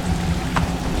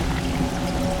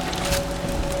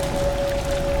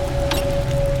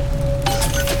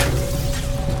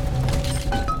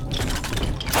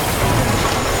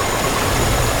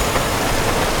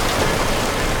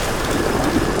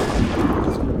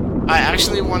 I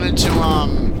actually wanted to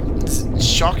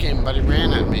shock him, but he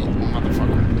ran at me,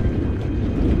 motherfucker.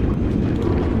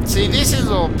 See, this is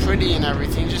all pretty and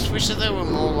everything. Just wish that they were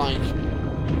more like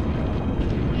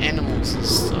animals and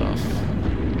stuff.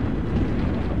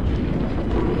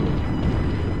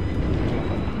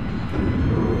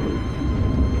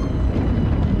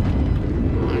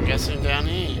 I'm guessing down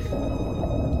here.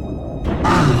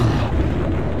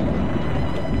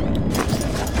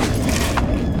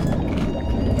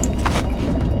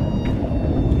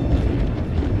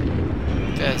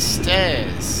 There's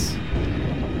stairs.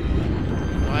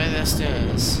 Why are there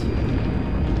stairs?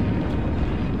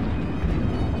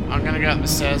 I'm gonna go up the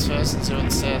stairs first and see what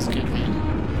the stairs give me.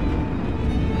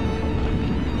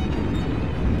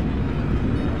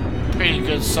 Pretty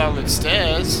good solid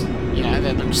stairs. You know,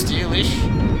 they look steelish.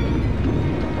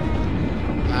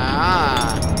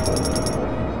 Ah.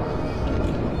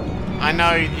 I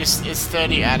know it's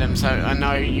 30 atoms, so I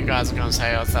know you guys are gonna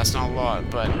say, oh, that's not a lot,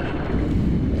 but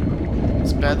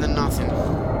it's better than nothing.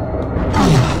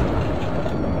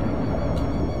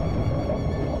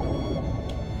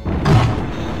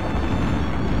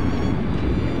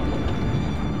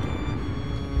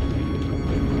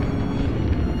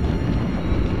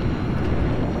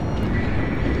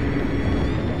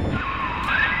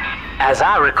 As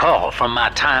I recall from my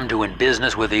time doing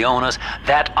business with the owners,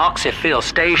 that oxyfill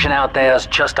station out there's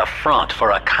just a front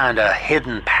for a kinda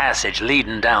hidden passage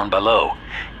leading down below.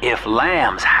 If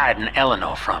Lamb's hiding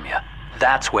Eleanor from you,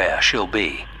 that's where she'll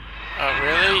be. Oh,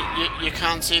 really? You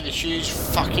can't see the huge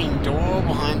fucking door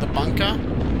behind the bunker?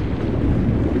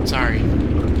 Sorry.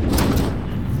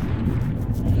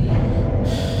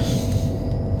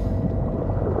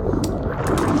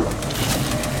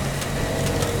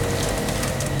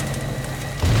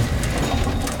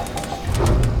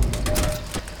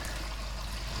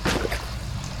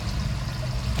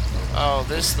 Oh,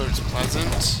 this looks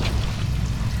pleasant.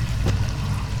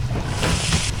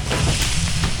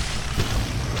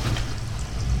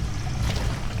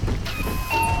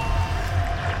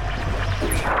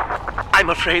 I'm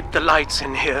afraid the lights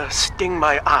in here sting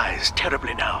my eyes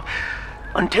terribly now.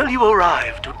 Until you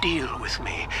arrive to deal with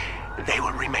me, they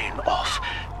will remain off.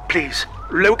 Please,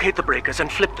 locate the breakers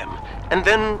and flip them, and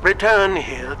then return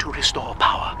here to restore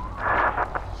power.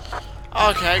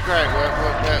 Okay, great.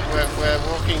 We're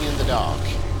walking in the dark.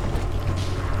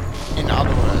 In other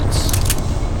words.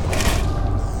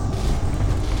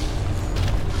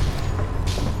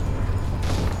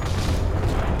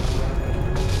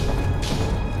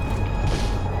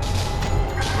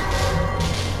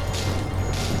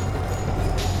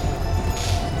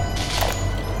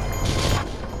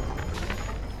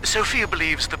 Sophia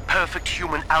believes the perfect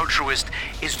human altruist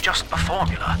is just a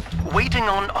formula, waiting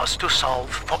on us to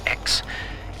solve for X.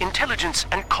 Intelligence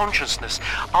and consciousness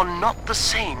are not the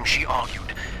same, she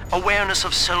argued. Awareness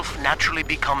of self naturally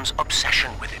becomes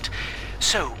obsession with it.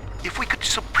 So, if we could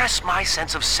suppress my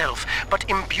sense of self, but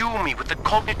imbue me with the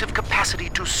cognitive capacity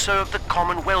to serve the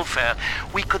common welfare,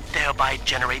 we could thereby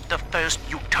generate the first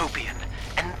utopian.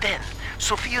 And then,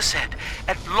 Sophia said,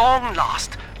 at long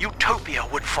last, utopia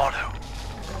would follow.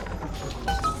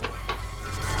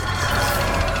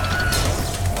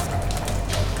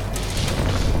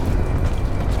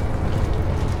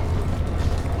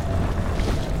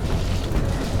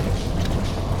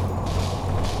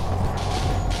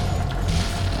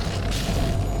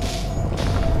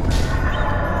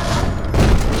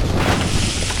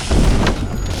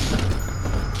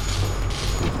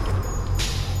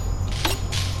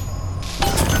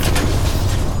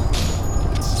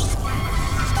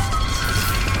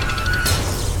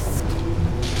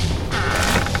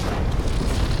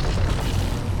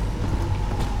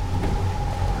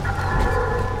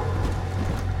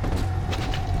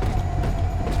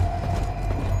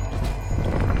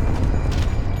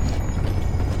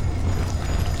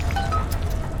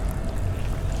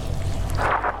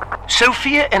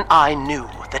 Sophia and I knew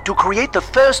that to create the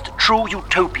first true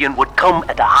utopian would come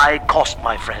at a high cost,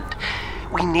 my friend.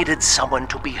 We needed someone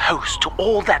to be host to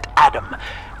all that Adam,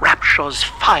 Rapture's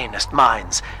finest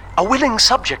minds, a willing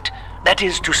subject, that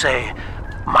is to say,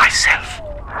 myself.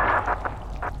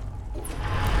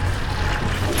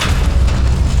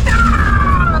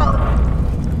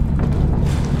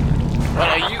 What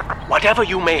are you? Whatever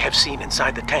you may have seen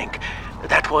inside the tank,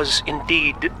 that was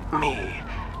indeed me.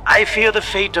 I fear the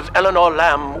fate of Eleanor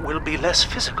Lamb will be less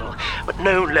physical, but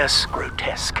no less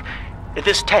grotesque.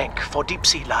 This tank for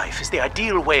deep-sea life is the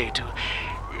ideal way to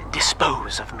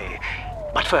dispose of me.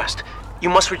 But first, you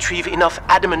must retrieve enough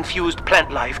Adam-infused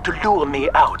plant life to lure me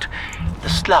out. The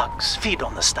slugs feed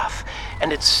on the stuff,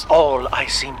 and it's all I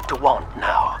seem to want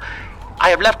now.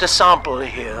 I have left a sample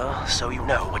here, so you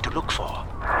know what to look for.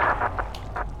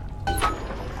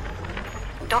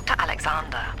 Dr.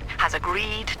 Alexander has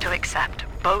agreed to accept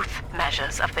both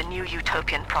measures of the new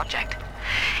utopian project.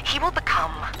 He will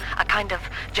become a kind of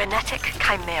genetic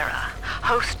chimera,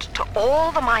 host to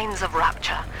all the minds of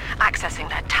Rapture, accessing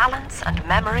their talents and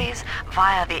memories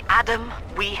via the Adam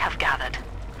we have gathered.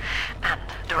 And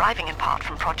deriving in part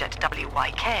from Project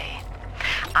WYK,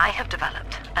 I have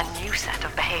developed a new set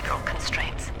of behavioral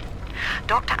constraints.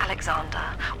 Dr.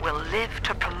 Alexander will live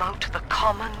to promote the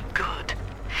common good.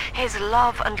 His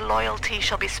love and loyalty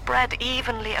shall be spread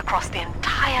evenly across the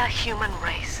entire human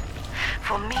race.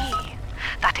 For me,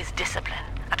 that is discipline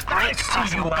at great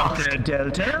personal cost.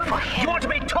 Delta. For him, You want to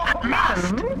be top at man?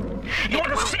 last, You want it to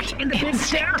will sit be in the big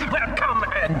chair? instinct. Well, come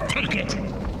and take it.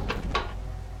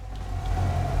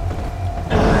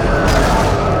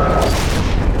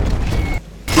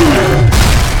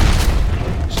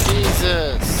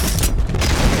 Jesus.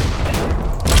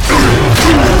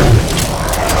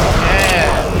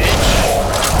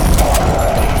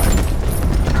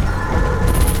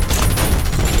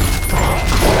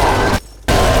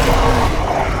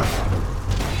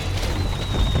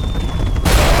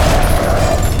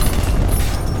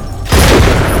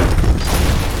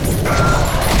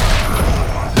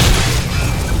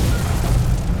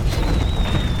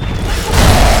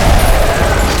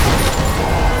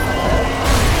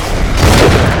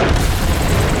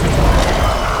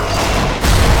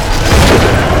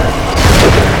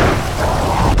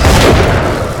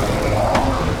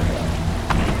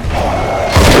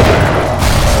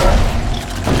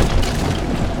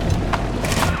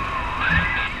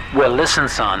 Well, listen,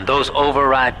 son, those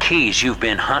override keys you've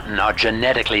been hunting are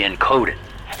genetically encoded.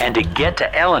 And to get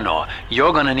to Eleanor,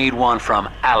 you're gonna need one from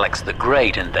Alex the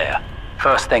Great in there.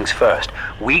 First things first,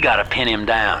 we gotta pin him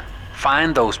down.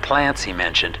 Find those plants he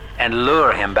mentioned, and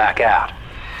lure him back out.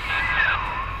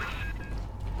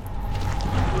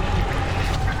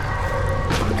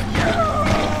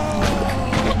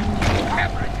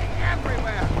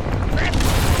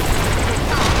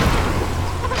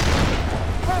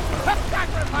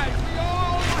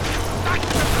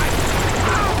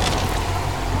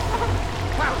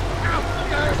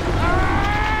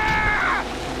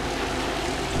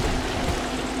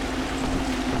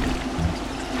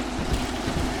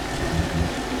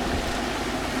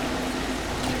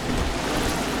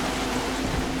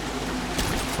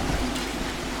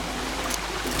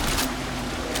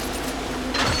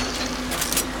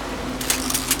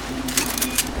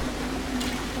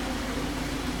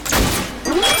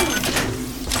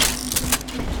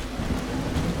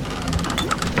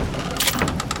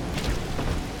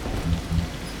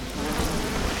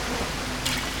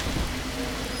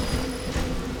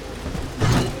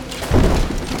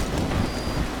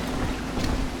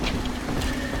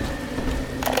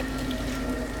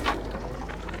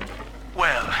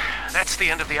 That's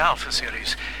the end of the Alpha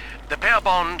series. The pair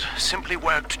bond simply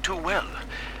worked too well.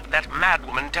 That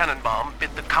madwoman Tannenbaum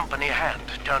bit the company hand,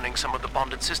 turning some of the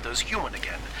bonded sisters human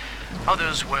again.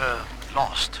 Others were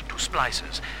lost to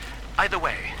splices. Either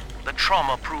way, the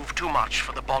trauma proved too much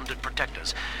for the bonded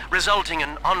protectors, resulting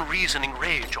in unreasoning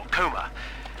rage or coma.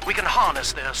 We can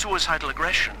harness their suicidal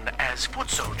aggression as foot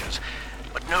soldiers,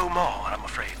 but no more, I'm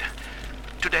afraid.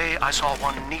 Today I saw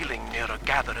one kneeling near a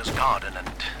gatherer's garden and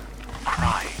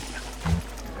crying.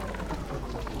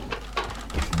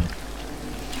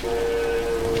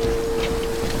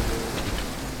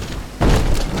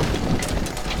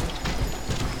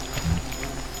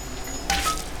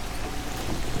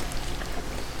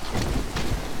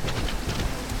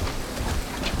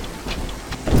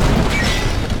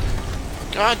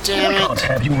 God damn it. I can't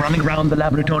have you running around the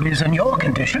laboratories in your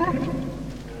condition.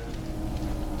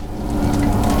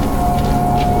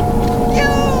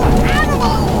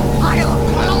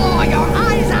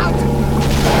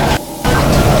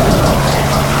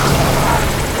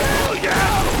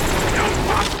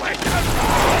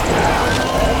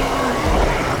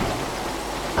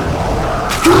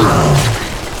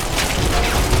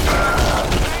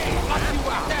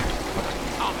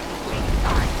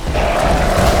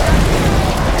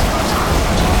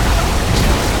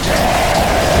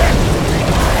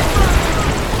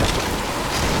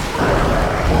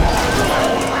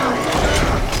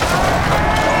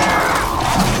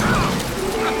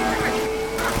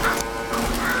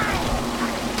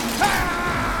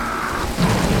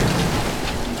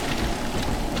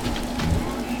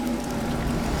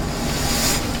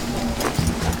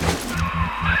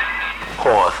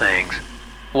 Things.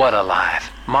 What a life.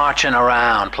 Marching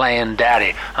around, playing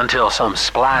daddy, until some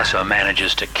splicer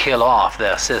manages to kill off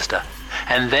their sister.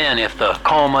 And then if the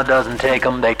coma doesn't take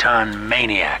them, they turn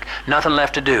maniac. Nothing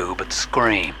left to do but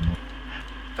scream.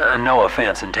 No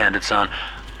offense intended, son,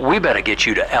 We better get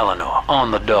you to Eleanor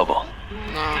on the double.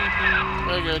 No,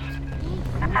 very good.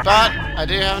 But I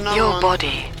do have another Your one.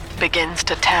 body begins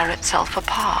to tear itself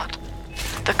apart.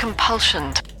 The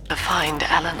compulsion to find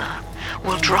Eleanor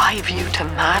will drive you to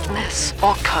madness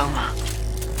or coma.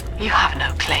 You have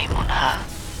no claim on her.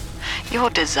 Your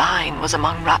design was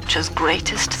among Rapture's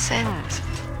greatest sins.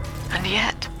 And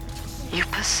yet, you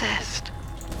persist.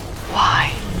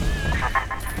 Why?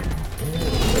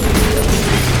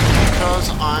 Because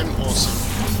I'm awesome.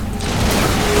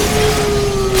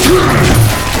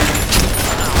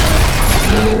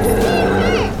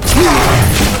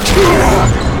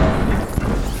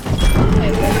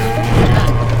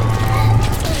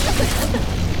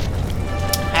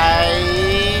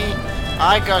 Hey,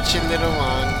 I got you, little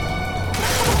one.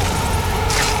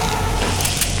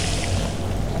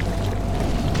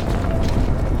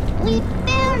 We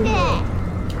found it!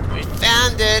 We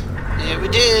found it. Yeah, we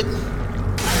did.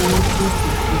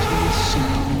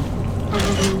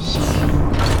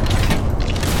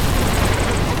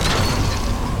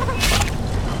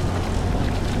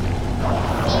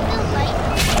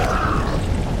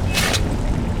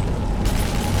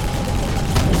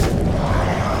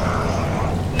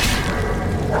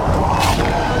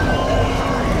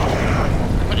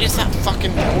 What is that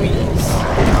fucking noise?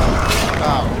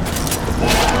 Oh.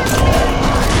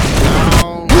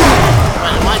 No.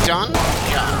 Wait, am I done?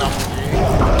 Yeah, I'm done with you.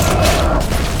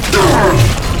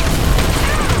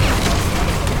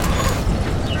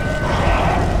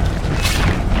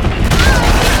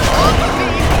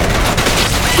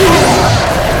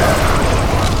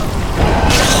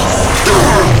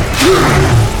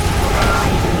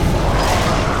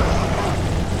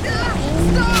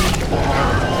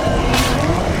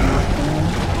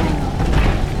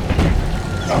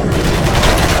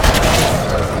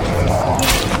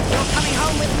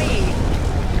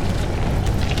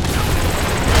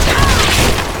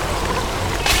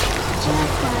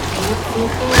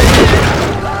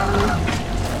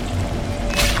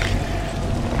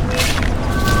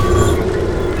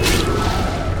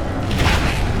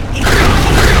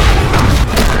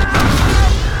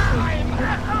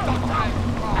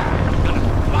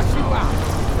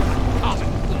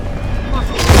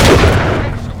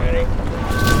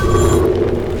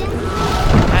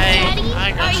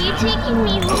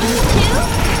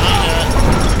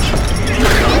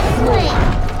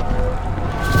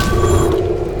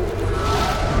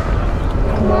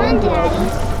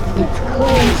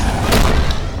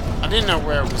 I didn't know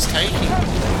where it was taking.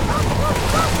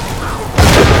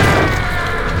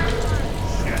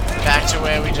 Back to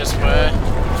where we just were.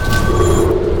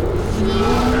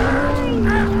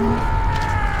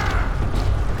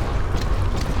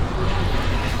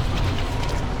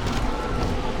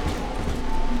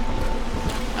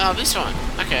 Oh, this one.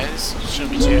 Okay, this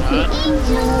shouldn't be too hard.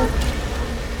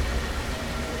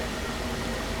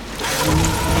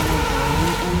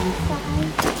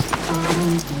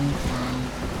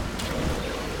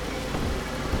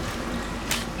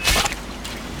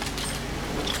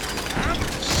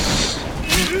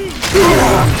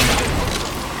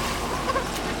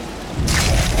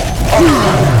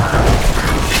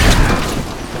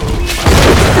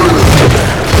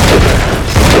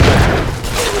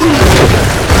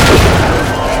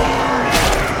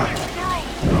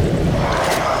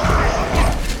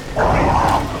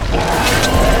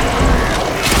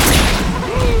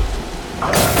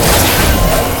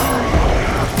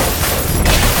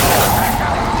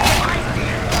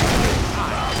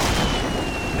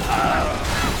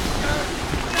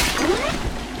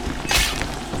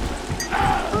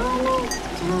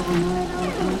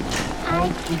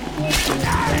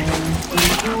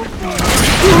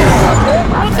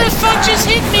 What the fuck just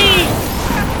hit me?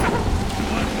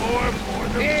 One more for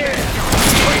the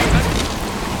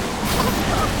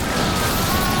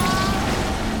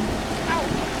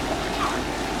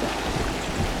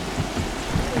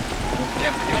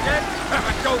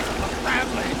Go for the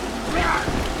family.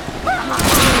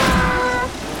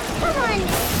 Come on,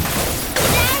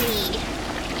 Daddy.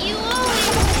 You always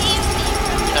save me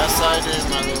from Yes, I do,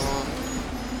 my little one.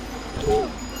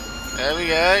 There we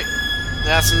go.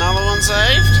 That's another one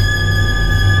saved.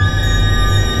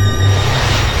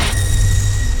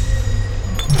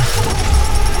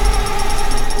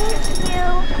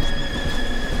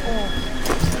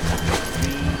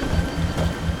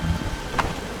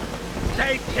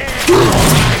 Take care.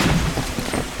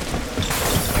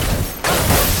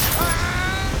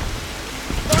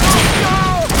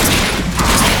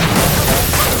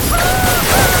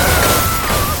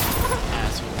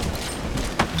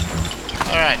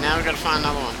 Alright, now we've got to find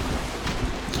another one.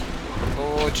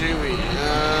 Or do we?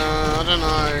 I don't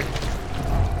know.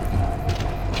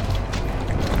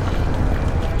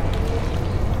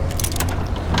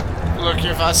 Look,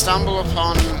 if I stumble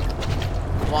upon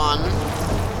one,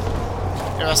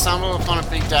 if I stumble upon a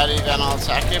big daddy, then I'll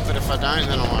attack it, but if I don't,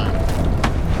 then I won't.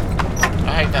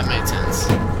 I hope that made sense,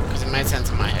 because it made sense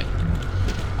in my head.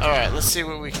 Alright, let's see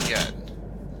what we can get.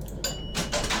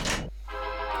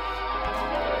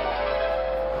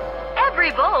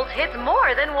 Every bolt hits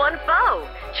more than one foe.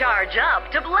 Charge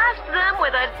up to blast them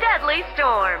with a deadly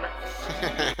storm.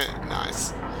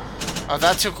 Nice. Oh,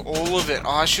 that took all of it. Oh,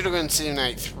 I should have gone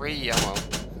Simulate 3. Oh well.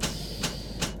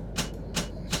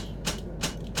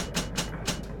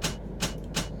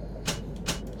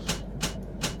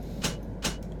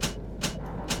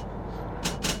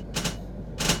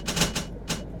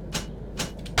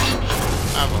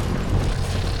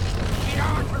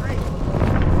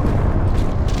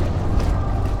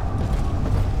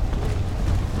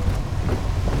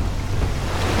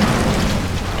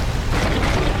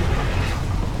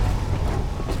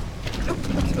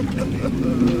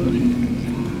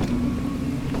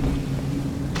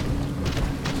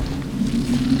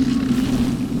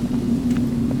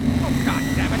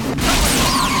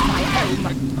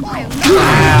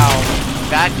 Wow,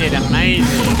 that did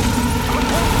amazing.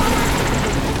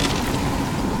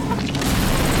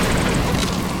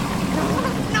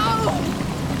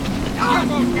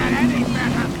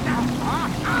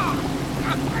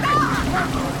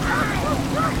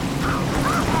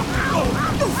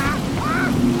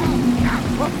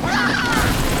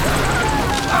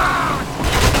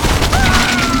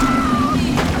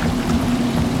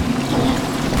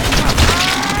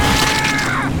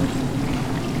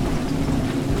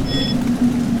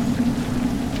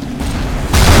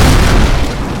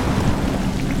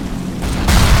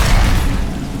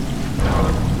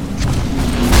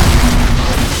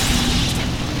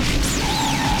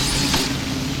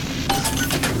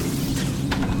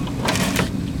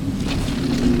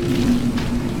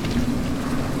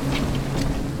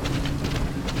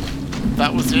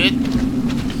 That was it.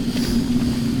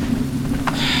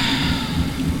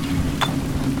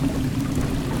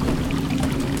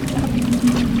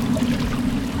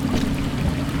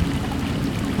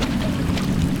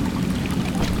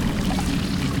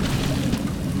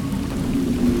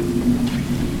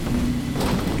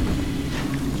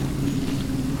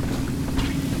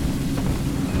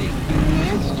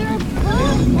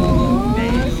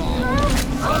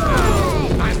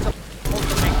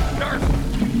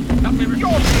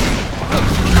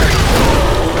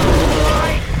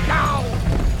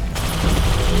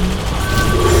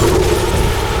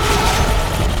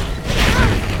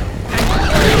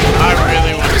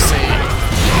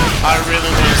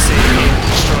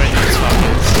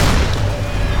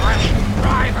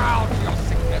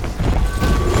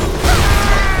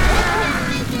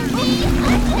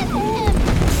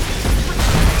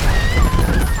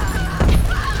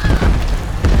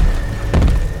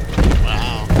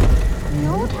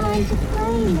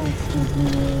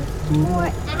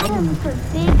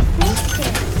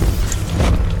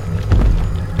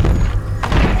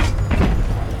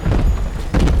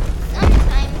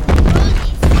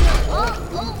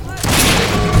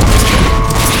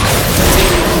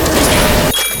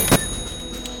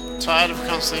 Tired of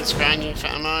constantly scrounging for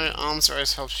ammo? Arms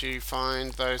race helps you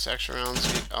find those extra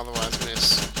rounds you'd otherwise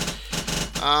miss.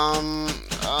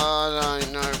 I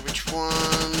don't know which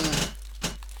one.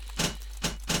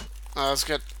 Let's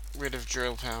get rid of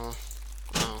drill power.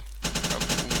 Oh,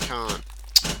 we can't.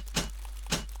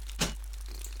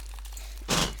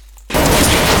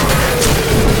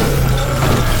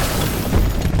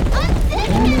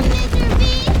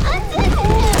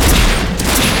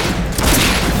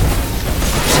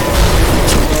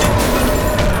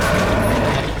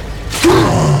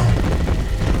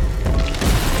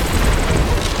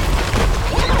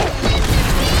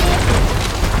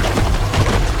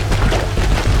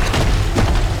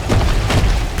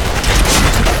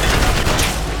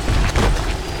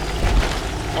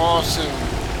 Awesome.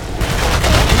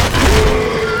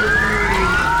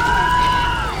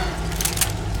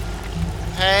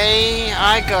 Hey,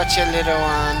 I got you, little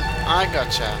one. I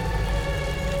got you.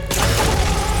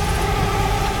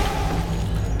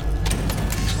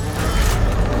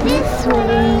 This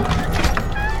way.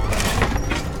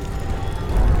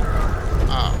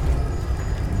 Oh.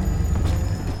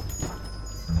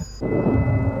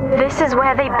 This is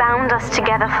where they bound us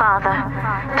together, Father.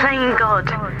 Playing God.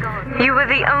 You were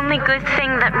the only good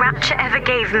thing that Rapture ever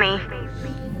gave me.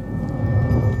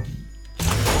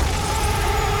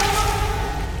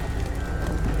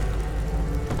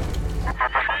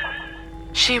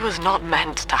 She was not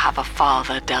meant to have a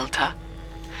father, Delta.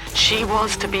 She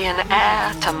was to be an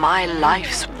heir to my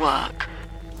life's work.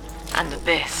 And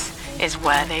this is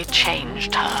where they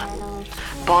changed her.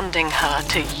 bonding her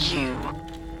to you.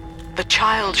 The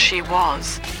child she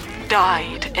was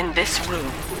died in this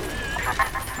room.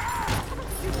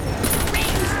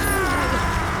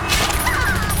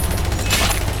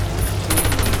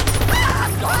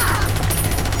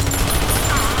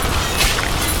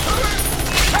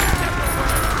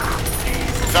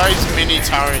 Those mini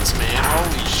turrets, man,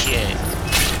 holy shit.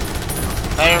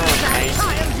 They are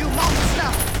amazing.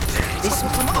 This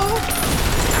one.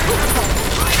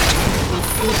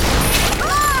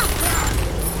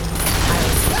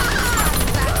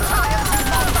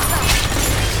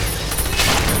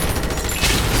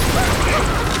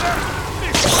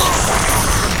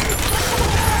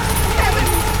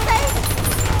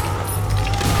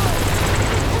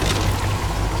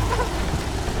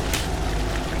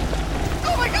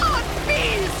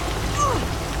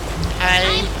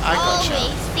 Hey, I got you.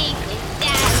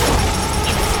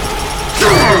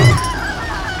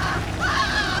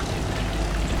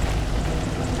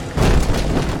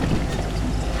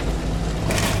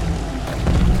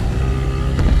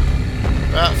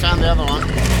 Well, found the other one.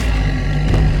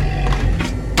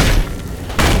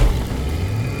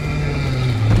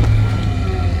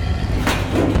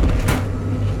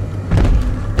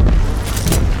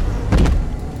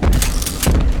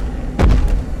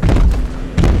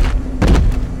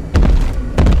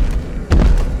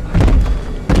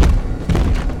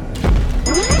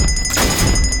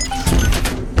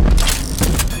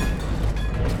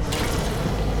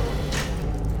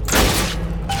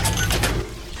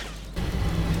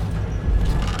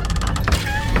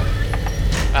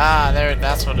 Ah, there,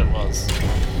 that's what it was.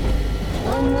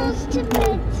 Almost to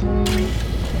bedtime.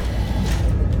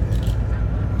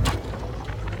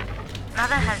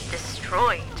 Mother has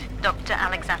destroyed Dr.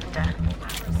 Alexander.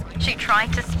 She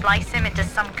tried to splice him into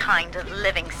some kind of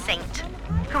living saint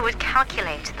who would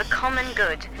calculate the common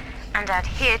good and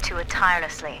adhere to it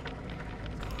tirelessly.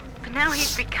 But now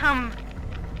he's become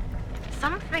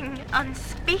something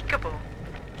unspeakable.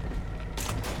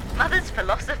 Mother's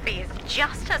philosophy is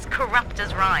just as corrupt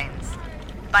as Ryan's.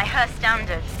 By her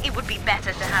standards, it would be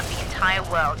better to have the entire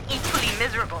world equally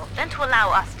miserable than to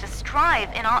allow us to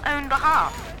strive in our own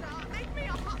behalf.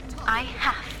 I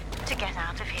have to get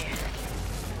out of here.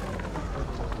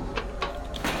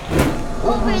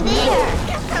 Over there!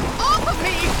 Get them off of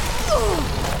me!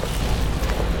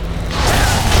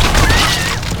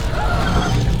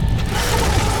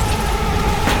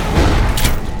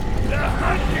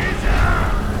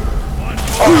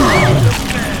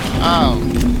 Oh.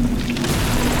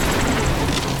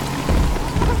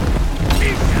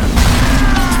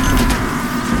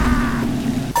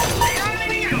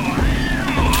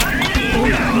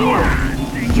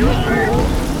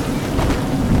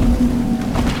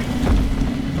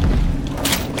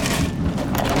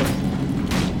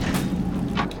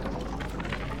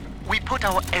 We put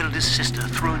our eldest sister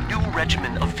through a new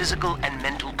regimen of physical and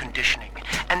mental conditioning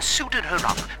and suited her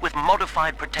up with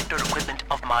modified protector equipment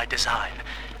of my design.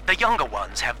 The younger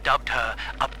ones have dubbed her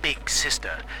a big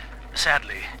sister.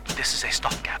 Sadly, this is a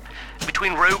stopgap.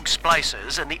 Between rogue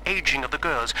splicers and the aging of the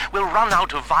girls, we'll run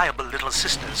out of viable little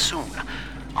sisters soon.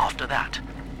 After that,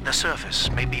 the surface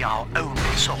may be our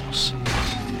only source.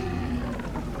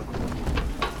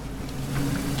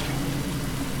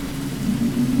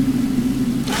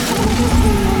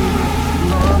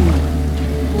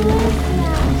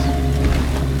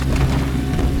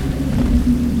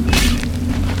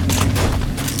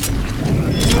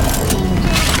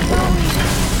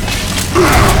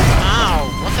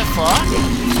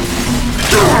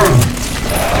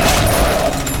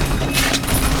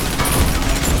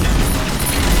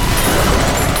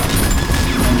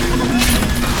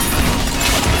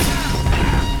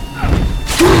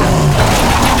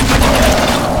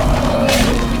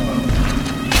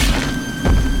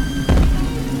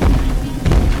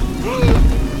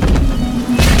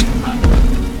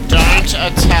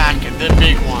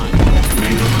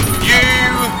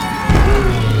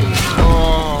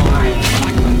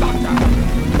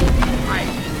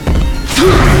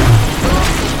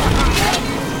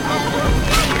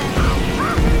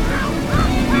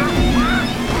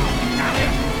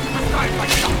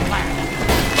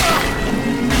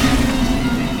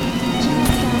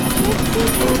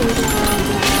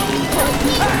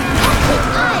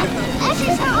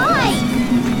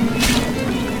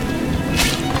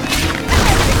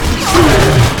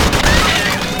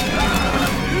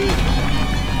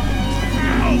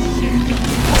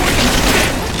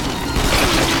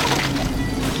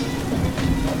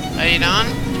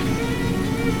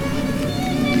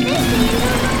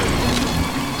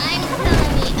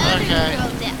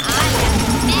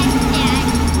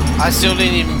 I still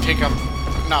didn't even pick up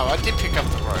No, I did pick up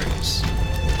the rose.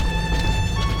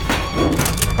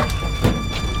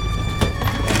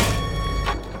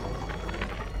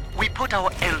 We put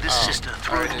our eldest sister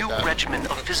through a new regimen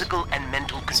of physical and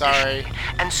mental conditioning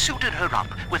and suited her up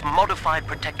with modified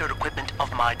protector equipment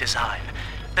of my design.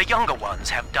 The younger ones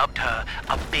have dubbed her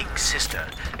a big sister.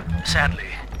 Sadly,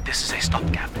 this is a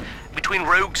stopgap. Between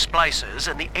rogue splicers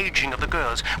and the aging of the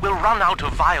girls, we'll run out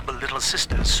of viable little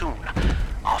sisters soon.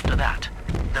 After that,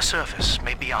 the surface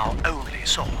may be our only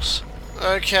source.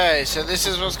 Okay, so this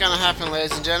is what's going to happen,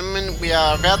 ladies and gentlemen. We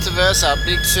are about to verse our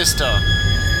big sister.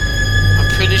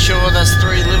 I'm pretty sure that's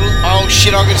 3 little... Oh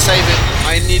shit, I'm going to save it.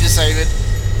 I need to save it.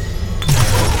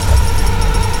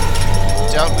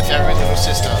 Dealt with every little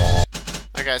sister.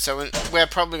 Okay, so we're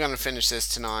probably going to finish this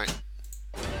tonight.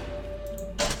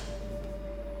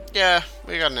 Yeah,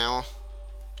 we got an hour.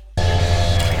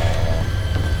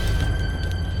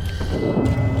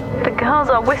 The girls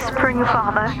are whispering,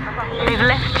 Father. They've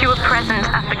left you a present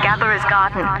at the Gatherer's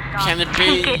Garden. Can it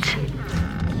be... Take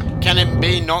it. Can it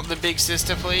be not the big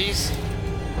sister, please?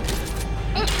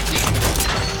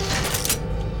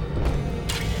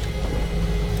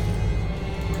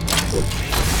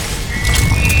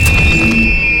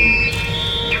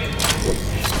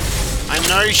 I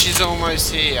know she's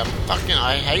almost here.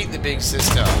 I hate the big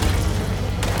sister.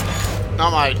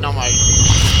 Not my.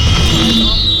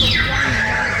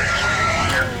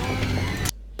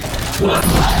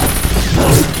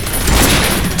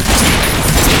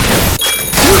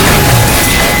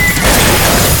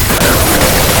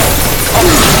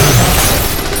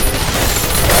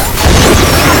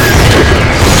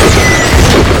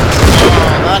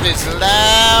 That is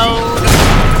loud.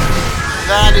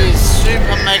 That is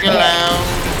super mega loud.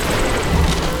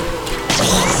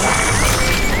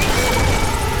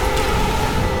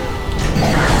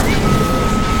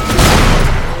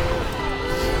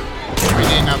 We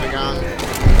need another gun.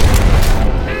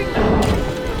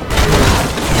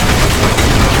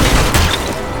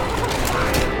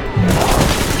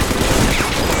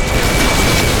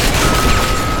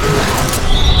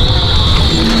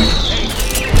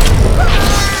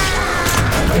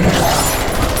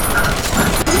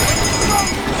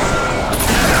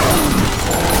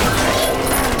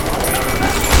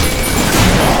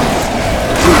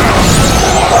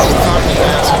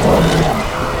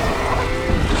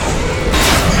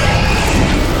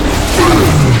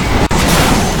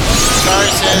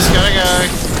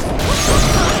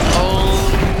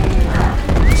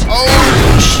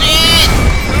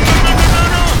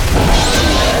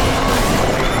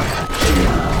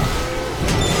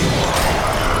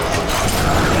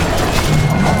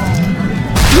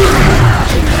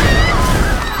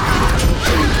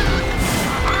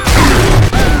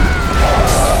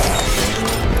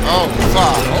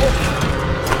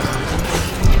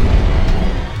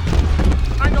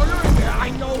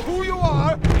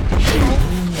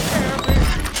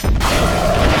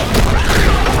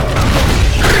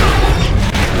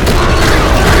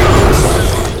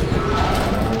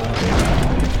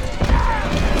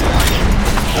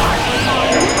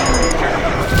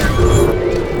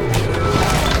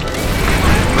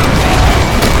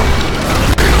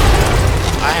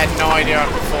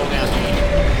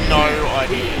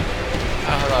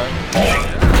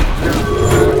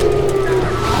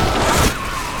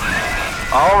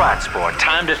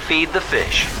 Time to feed the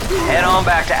fish. Head on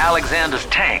back to Alexander's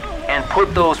tank and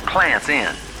put those plants in.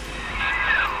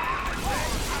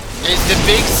 Is the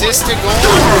big sister gone?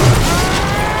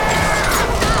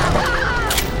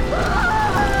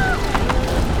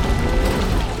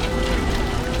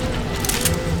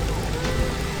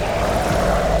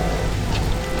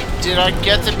 Did I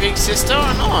get the big sister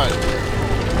or not?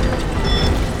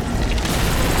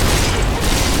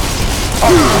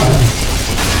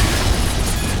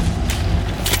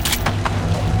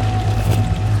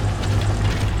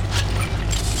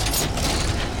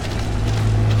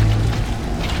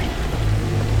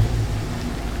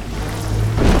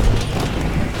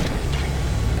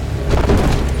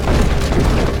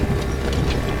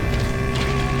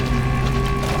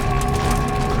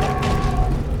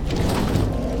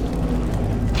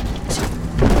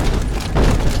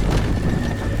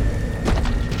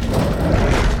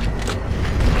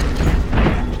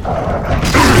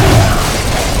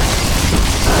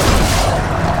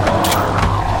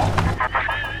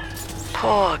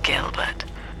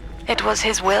 It was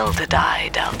his will to die,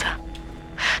 Delta.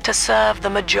 To serve the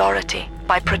majority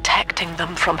by protecting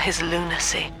them from his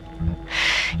lunacy.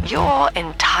 Your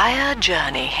entire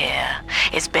journey here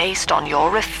is based on your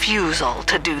refusal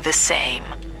to do the same.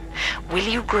 Will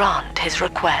you grant his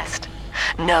request,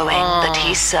 knowing that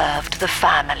he served the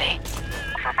family?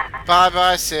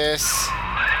 Bye-bye, sis.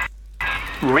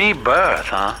 Rebirth,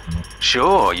 huh?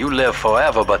 Sure, you live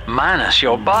forever, but minus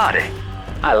your body.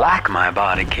 I like my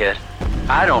body, kid.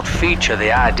 I don't feature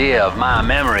the idea of my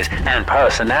memories and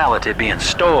personality being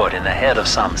stored in the head of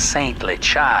some saintly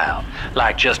child,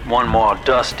 like just one more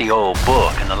dusty old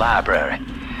book in the library.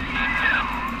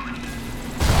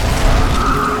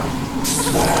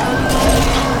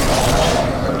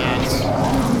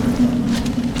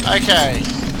 Okay.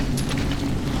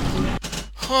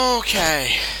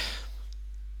 Okay.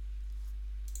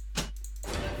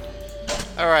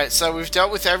 Alright, so we've dealt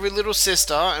with every little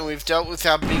sister, and we've dealt with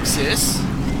our big sis.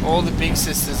 All the big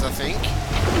sisters, I think.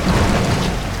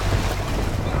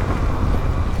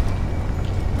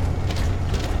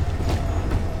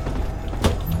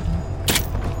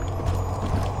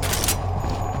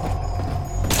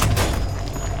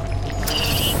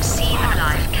 Deep sea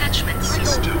life catchment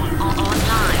system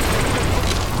online.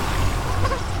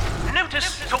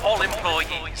 Notice to all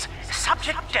employees.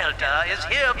 Subject Delta is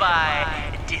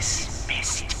hereby dismissed.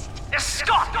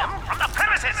 Escort him from the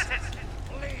premises!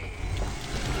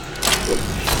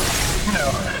 No,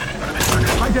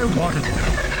 I don't want it.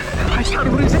 I shall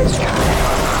resist.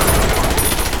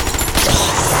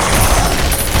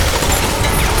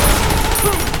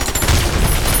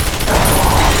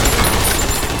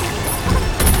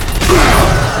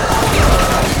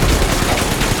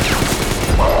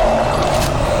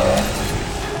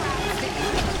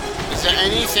 Is there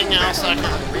anything else I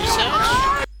can research?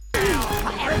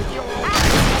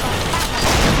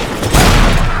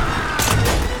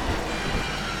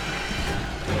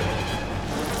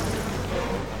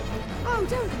 Oh,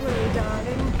 don't worry,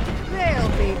 darling.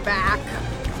 They'll be back.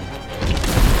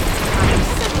 I'll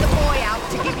send the boy out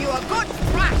to give you a good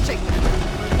thrashing.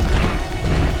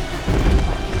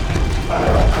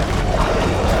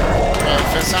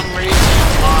 For some reason,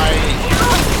 my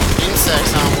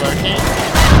insects aren't working.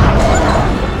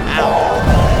 Ow.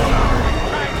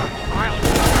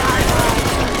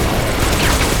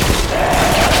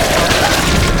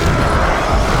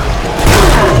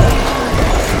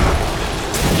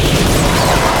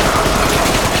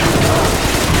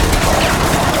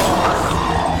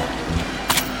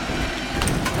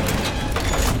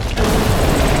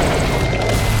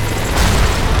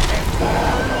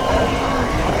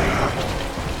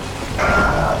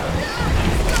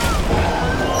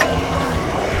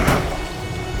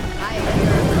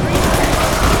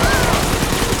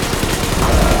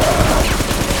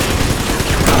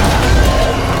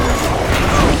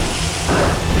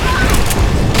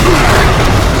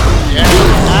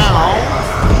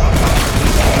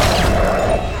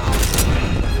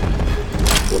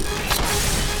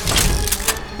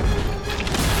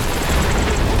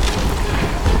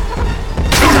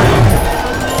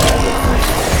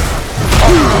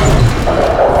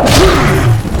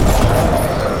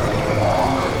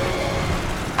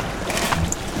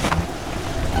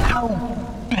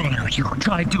 You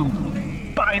tried to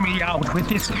buy me out with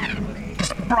this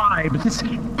bribe, this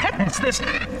penance, this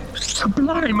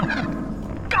sublime.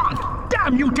 God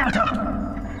damn you, Delta!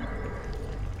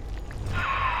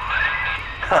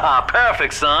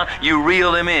 Perfect, son. You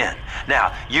reeled him in.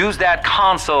 Now, use that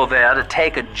console there to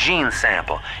take a gene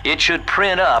sample. It should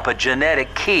print up a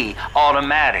genetic key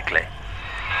automatically.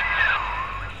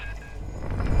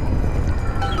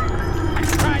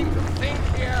 Trying to think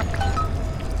here.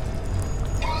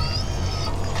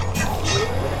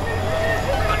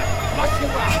 Flush you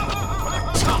out.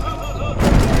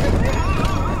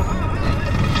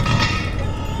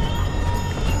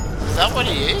 Is that what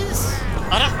he is?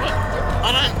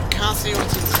 Can't see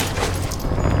what's in.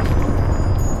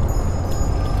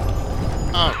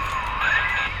 Oh.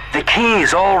 The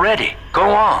key's all ready.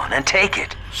 Go on and take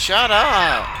it. Shut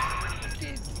up!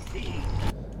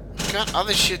 Got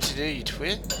other shit to do, you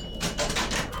twit.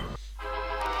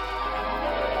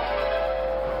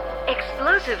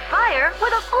 Explosive fire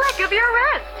with a flick of your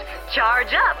wrist.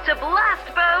 Charge up to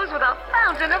blast bows with a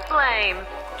fountain of flame.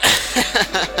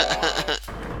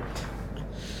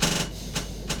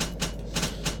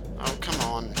 Oh, come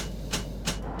on.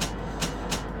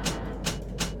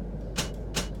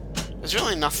 There's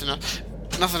really nothing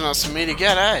else for me to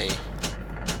get, eh?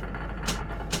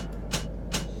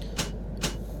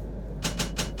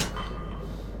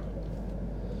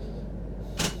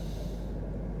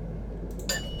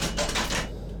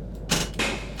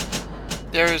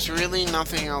 There is really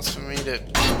nothing else for me to get.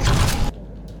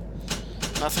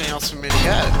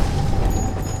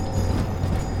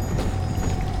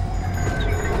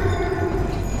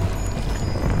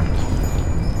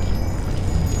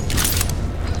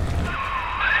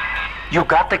 You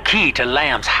got the key to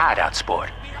Lamb's hideout,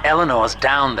 sport. Eleanor's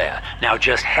down there. Now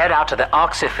just head out to the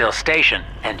oxyfill station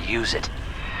and use it.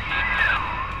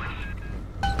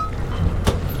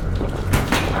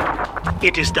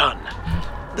 It is done.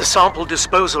 The sample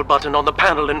disposal button on the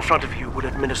panel in front of you would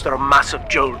administer a massive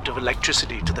jolt of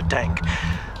electricity to the tank.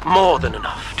 More than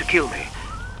enough to kill me.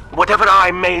 Whatever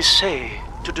I may say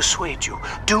to dissuade you,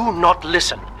 do not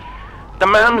listen. The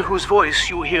man whose voice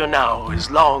you hear now is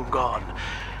long gone.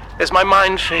 As my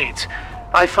mind fades,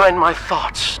 I find my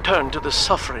thoughts turn to the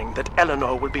suffering that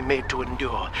Eleanor will be made to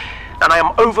endure, and I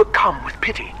am overcome with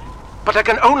pity. But I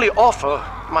can only offer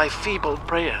my feeble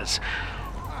prayers.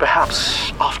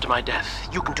 Perhaps after my death,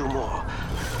 you can do more.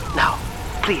 Now,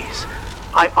 please,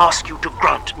 I ask you to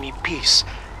grant me peace.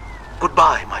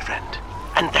 Goodbye, my friend,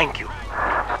 and thank you.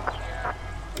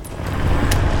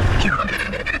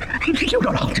 You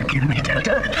don't have to kill me,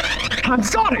 Delta. I'm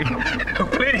sorry.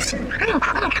 Please.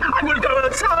 I will go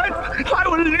outside. I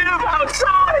will live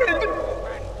outside.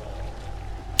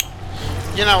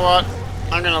 You know what?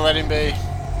 I'm gonna let him be.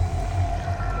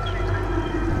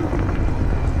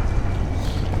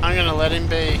 I'm gonna let him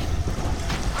be.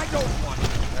 I don't want to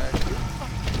hurt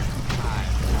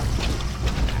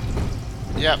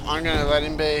you. Yep, I'm gonna let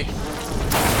him be.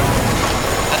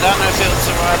 I don't know if it was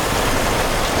the right...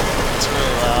 It's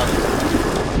really loud.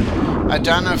 I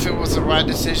don't know if it was the right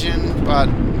decision, but...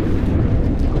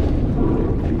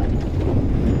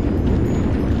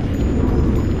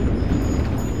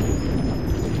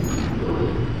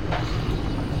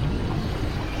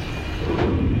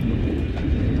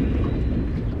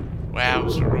 Wow,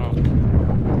 it's a rock.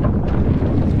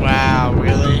 Wow,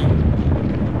 really?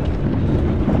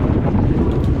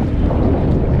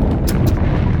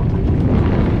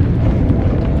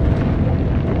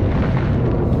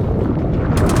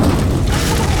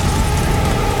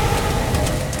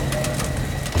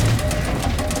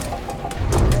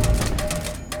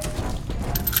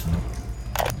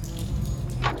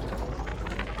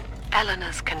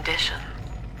 Eleanor's condition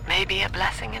may be a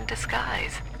blessing in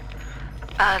disguise.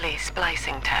 Early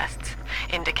splicing tests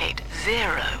indicate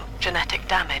 0 genetic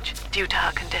damage due to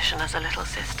her condition as a little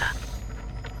sister.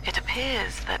 It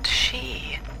appears that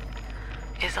she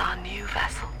is our new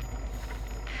vessel.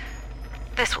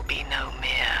 This will be no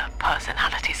mere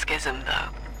personality schism,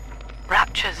 though.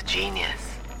 Rapture's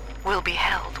genius will be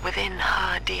held within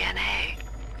her DNA,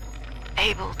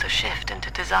 able to shift into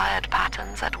desired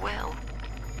patterns at will.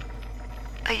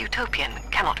 A utopian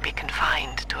cannot be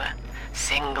confined to a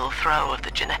single throw of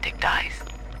the genetic dice.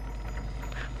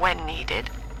 When needed,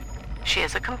 she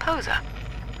is a composer,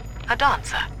 a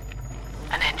dancer,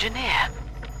 an engineer.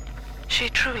 She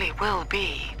truly will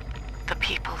be the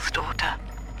people's daughter.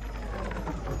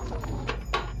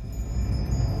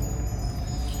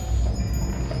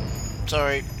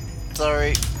 Sorry.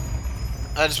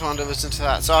 I just wanted to listen to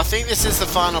that. So I think this is the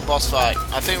final boss fight.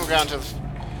 I think we're going to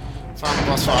final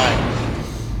boss fight.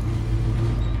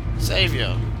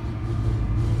 Savior.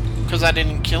 Because I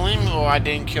didn't kill him, or I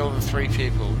didn't kill the 3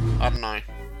 people. I don't know.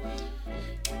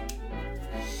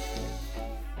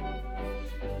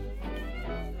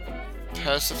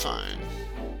 Persephone.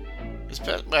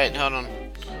 Wait, hold on.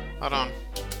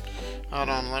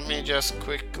 Let me just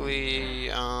quickly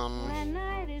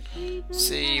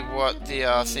see what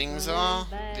the things are.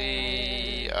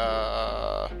 The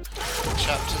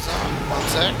chapters are. One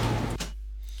sec.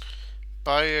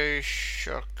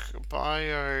 BioShock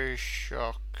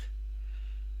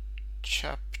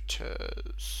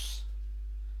chapters.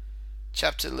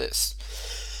 Chapter list.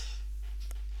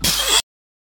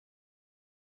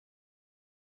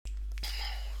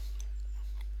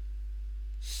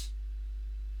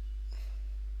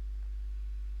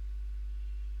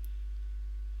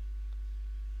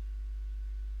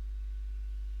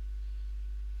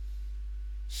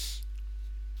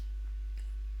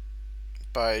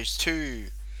 By 2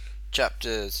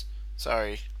 chapters.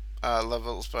 Sorry.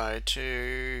 Levels by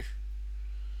 2.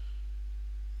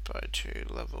 By 2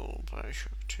 level.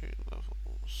 BioShock 2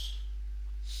 levels.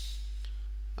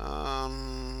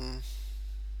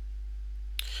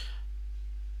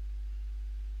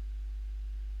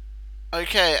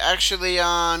 Okay, actually,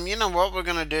 you know what we're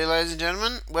gonna do, ladies and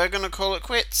gentlemen? We're gonna call it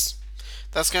quits.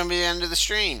 That's gonna be the end of the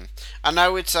stream. I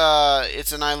know it's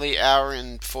an only hour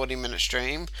and 40-minute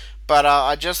stream, but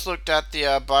I just looked at the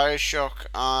BioShock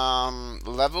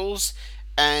levels,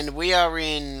 and we are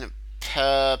in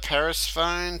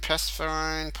Persephone,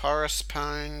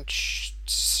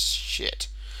 shit.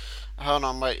 Hold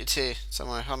on, wait, it's here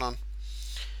somewhere. Hold on.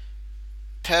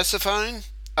 Persephone.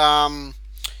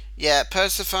 Yeah,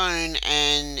 Persephone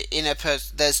and inner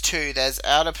there's 2. There's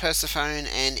outer Persephone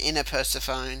and inner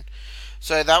Persephone.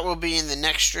 So that will be in the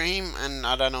next stream, and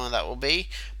I don't know when that will be,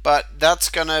 but that's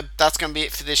gonna be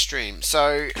it for this stream.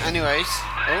 So, anyways,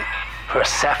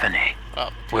 Persephone.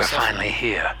 We're finally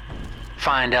here.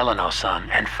 Find Eleanor, son,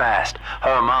 and fast.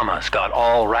 Her mama's got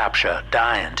all Rapture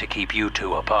dying to keep you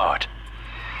two apart.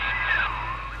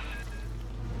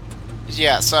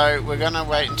 Yeah, so we're gonna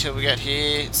wait until we get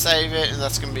here, save it, and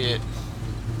that's gonna be it.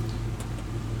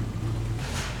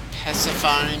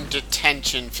 Persephone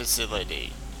Detention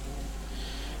Facility.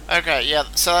 Okay, yeah,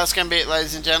 so that's going to be it,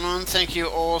 ladies and gentlemen. Thank you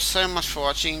all so much for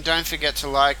watching. Don't forget to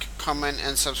like, comment,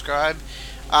 and subscribe.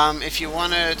 If you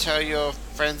want to tell your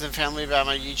friends and family about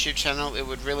my YouTube channel, it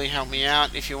would really help me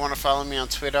out. If you want to follow me on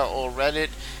Twitter or Reddit,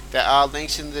 there are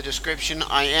links in the description.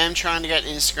 I am trying to get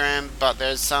Instagram, but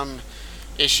there's some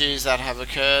issues that have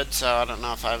occurred, so I don't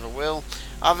know if I ever will.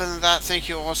 Other than that, thank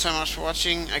you all so much for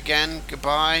watching. Again,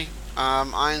 goodbye.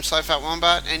 I am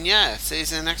SoFatWombat, and yeah, see you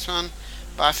in the next one.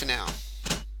 Bye for now.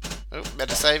 Oh,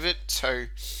 better save it. So,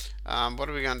 what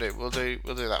are we gonna do? We'll do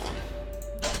that one.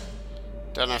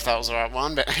 Don't know if that was the right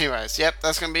one, but anyways, yep,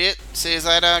 that's gonna be it. See you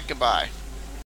later. Goodbye.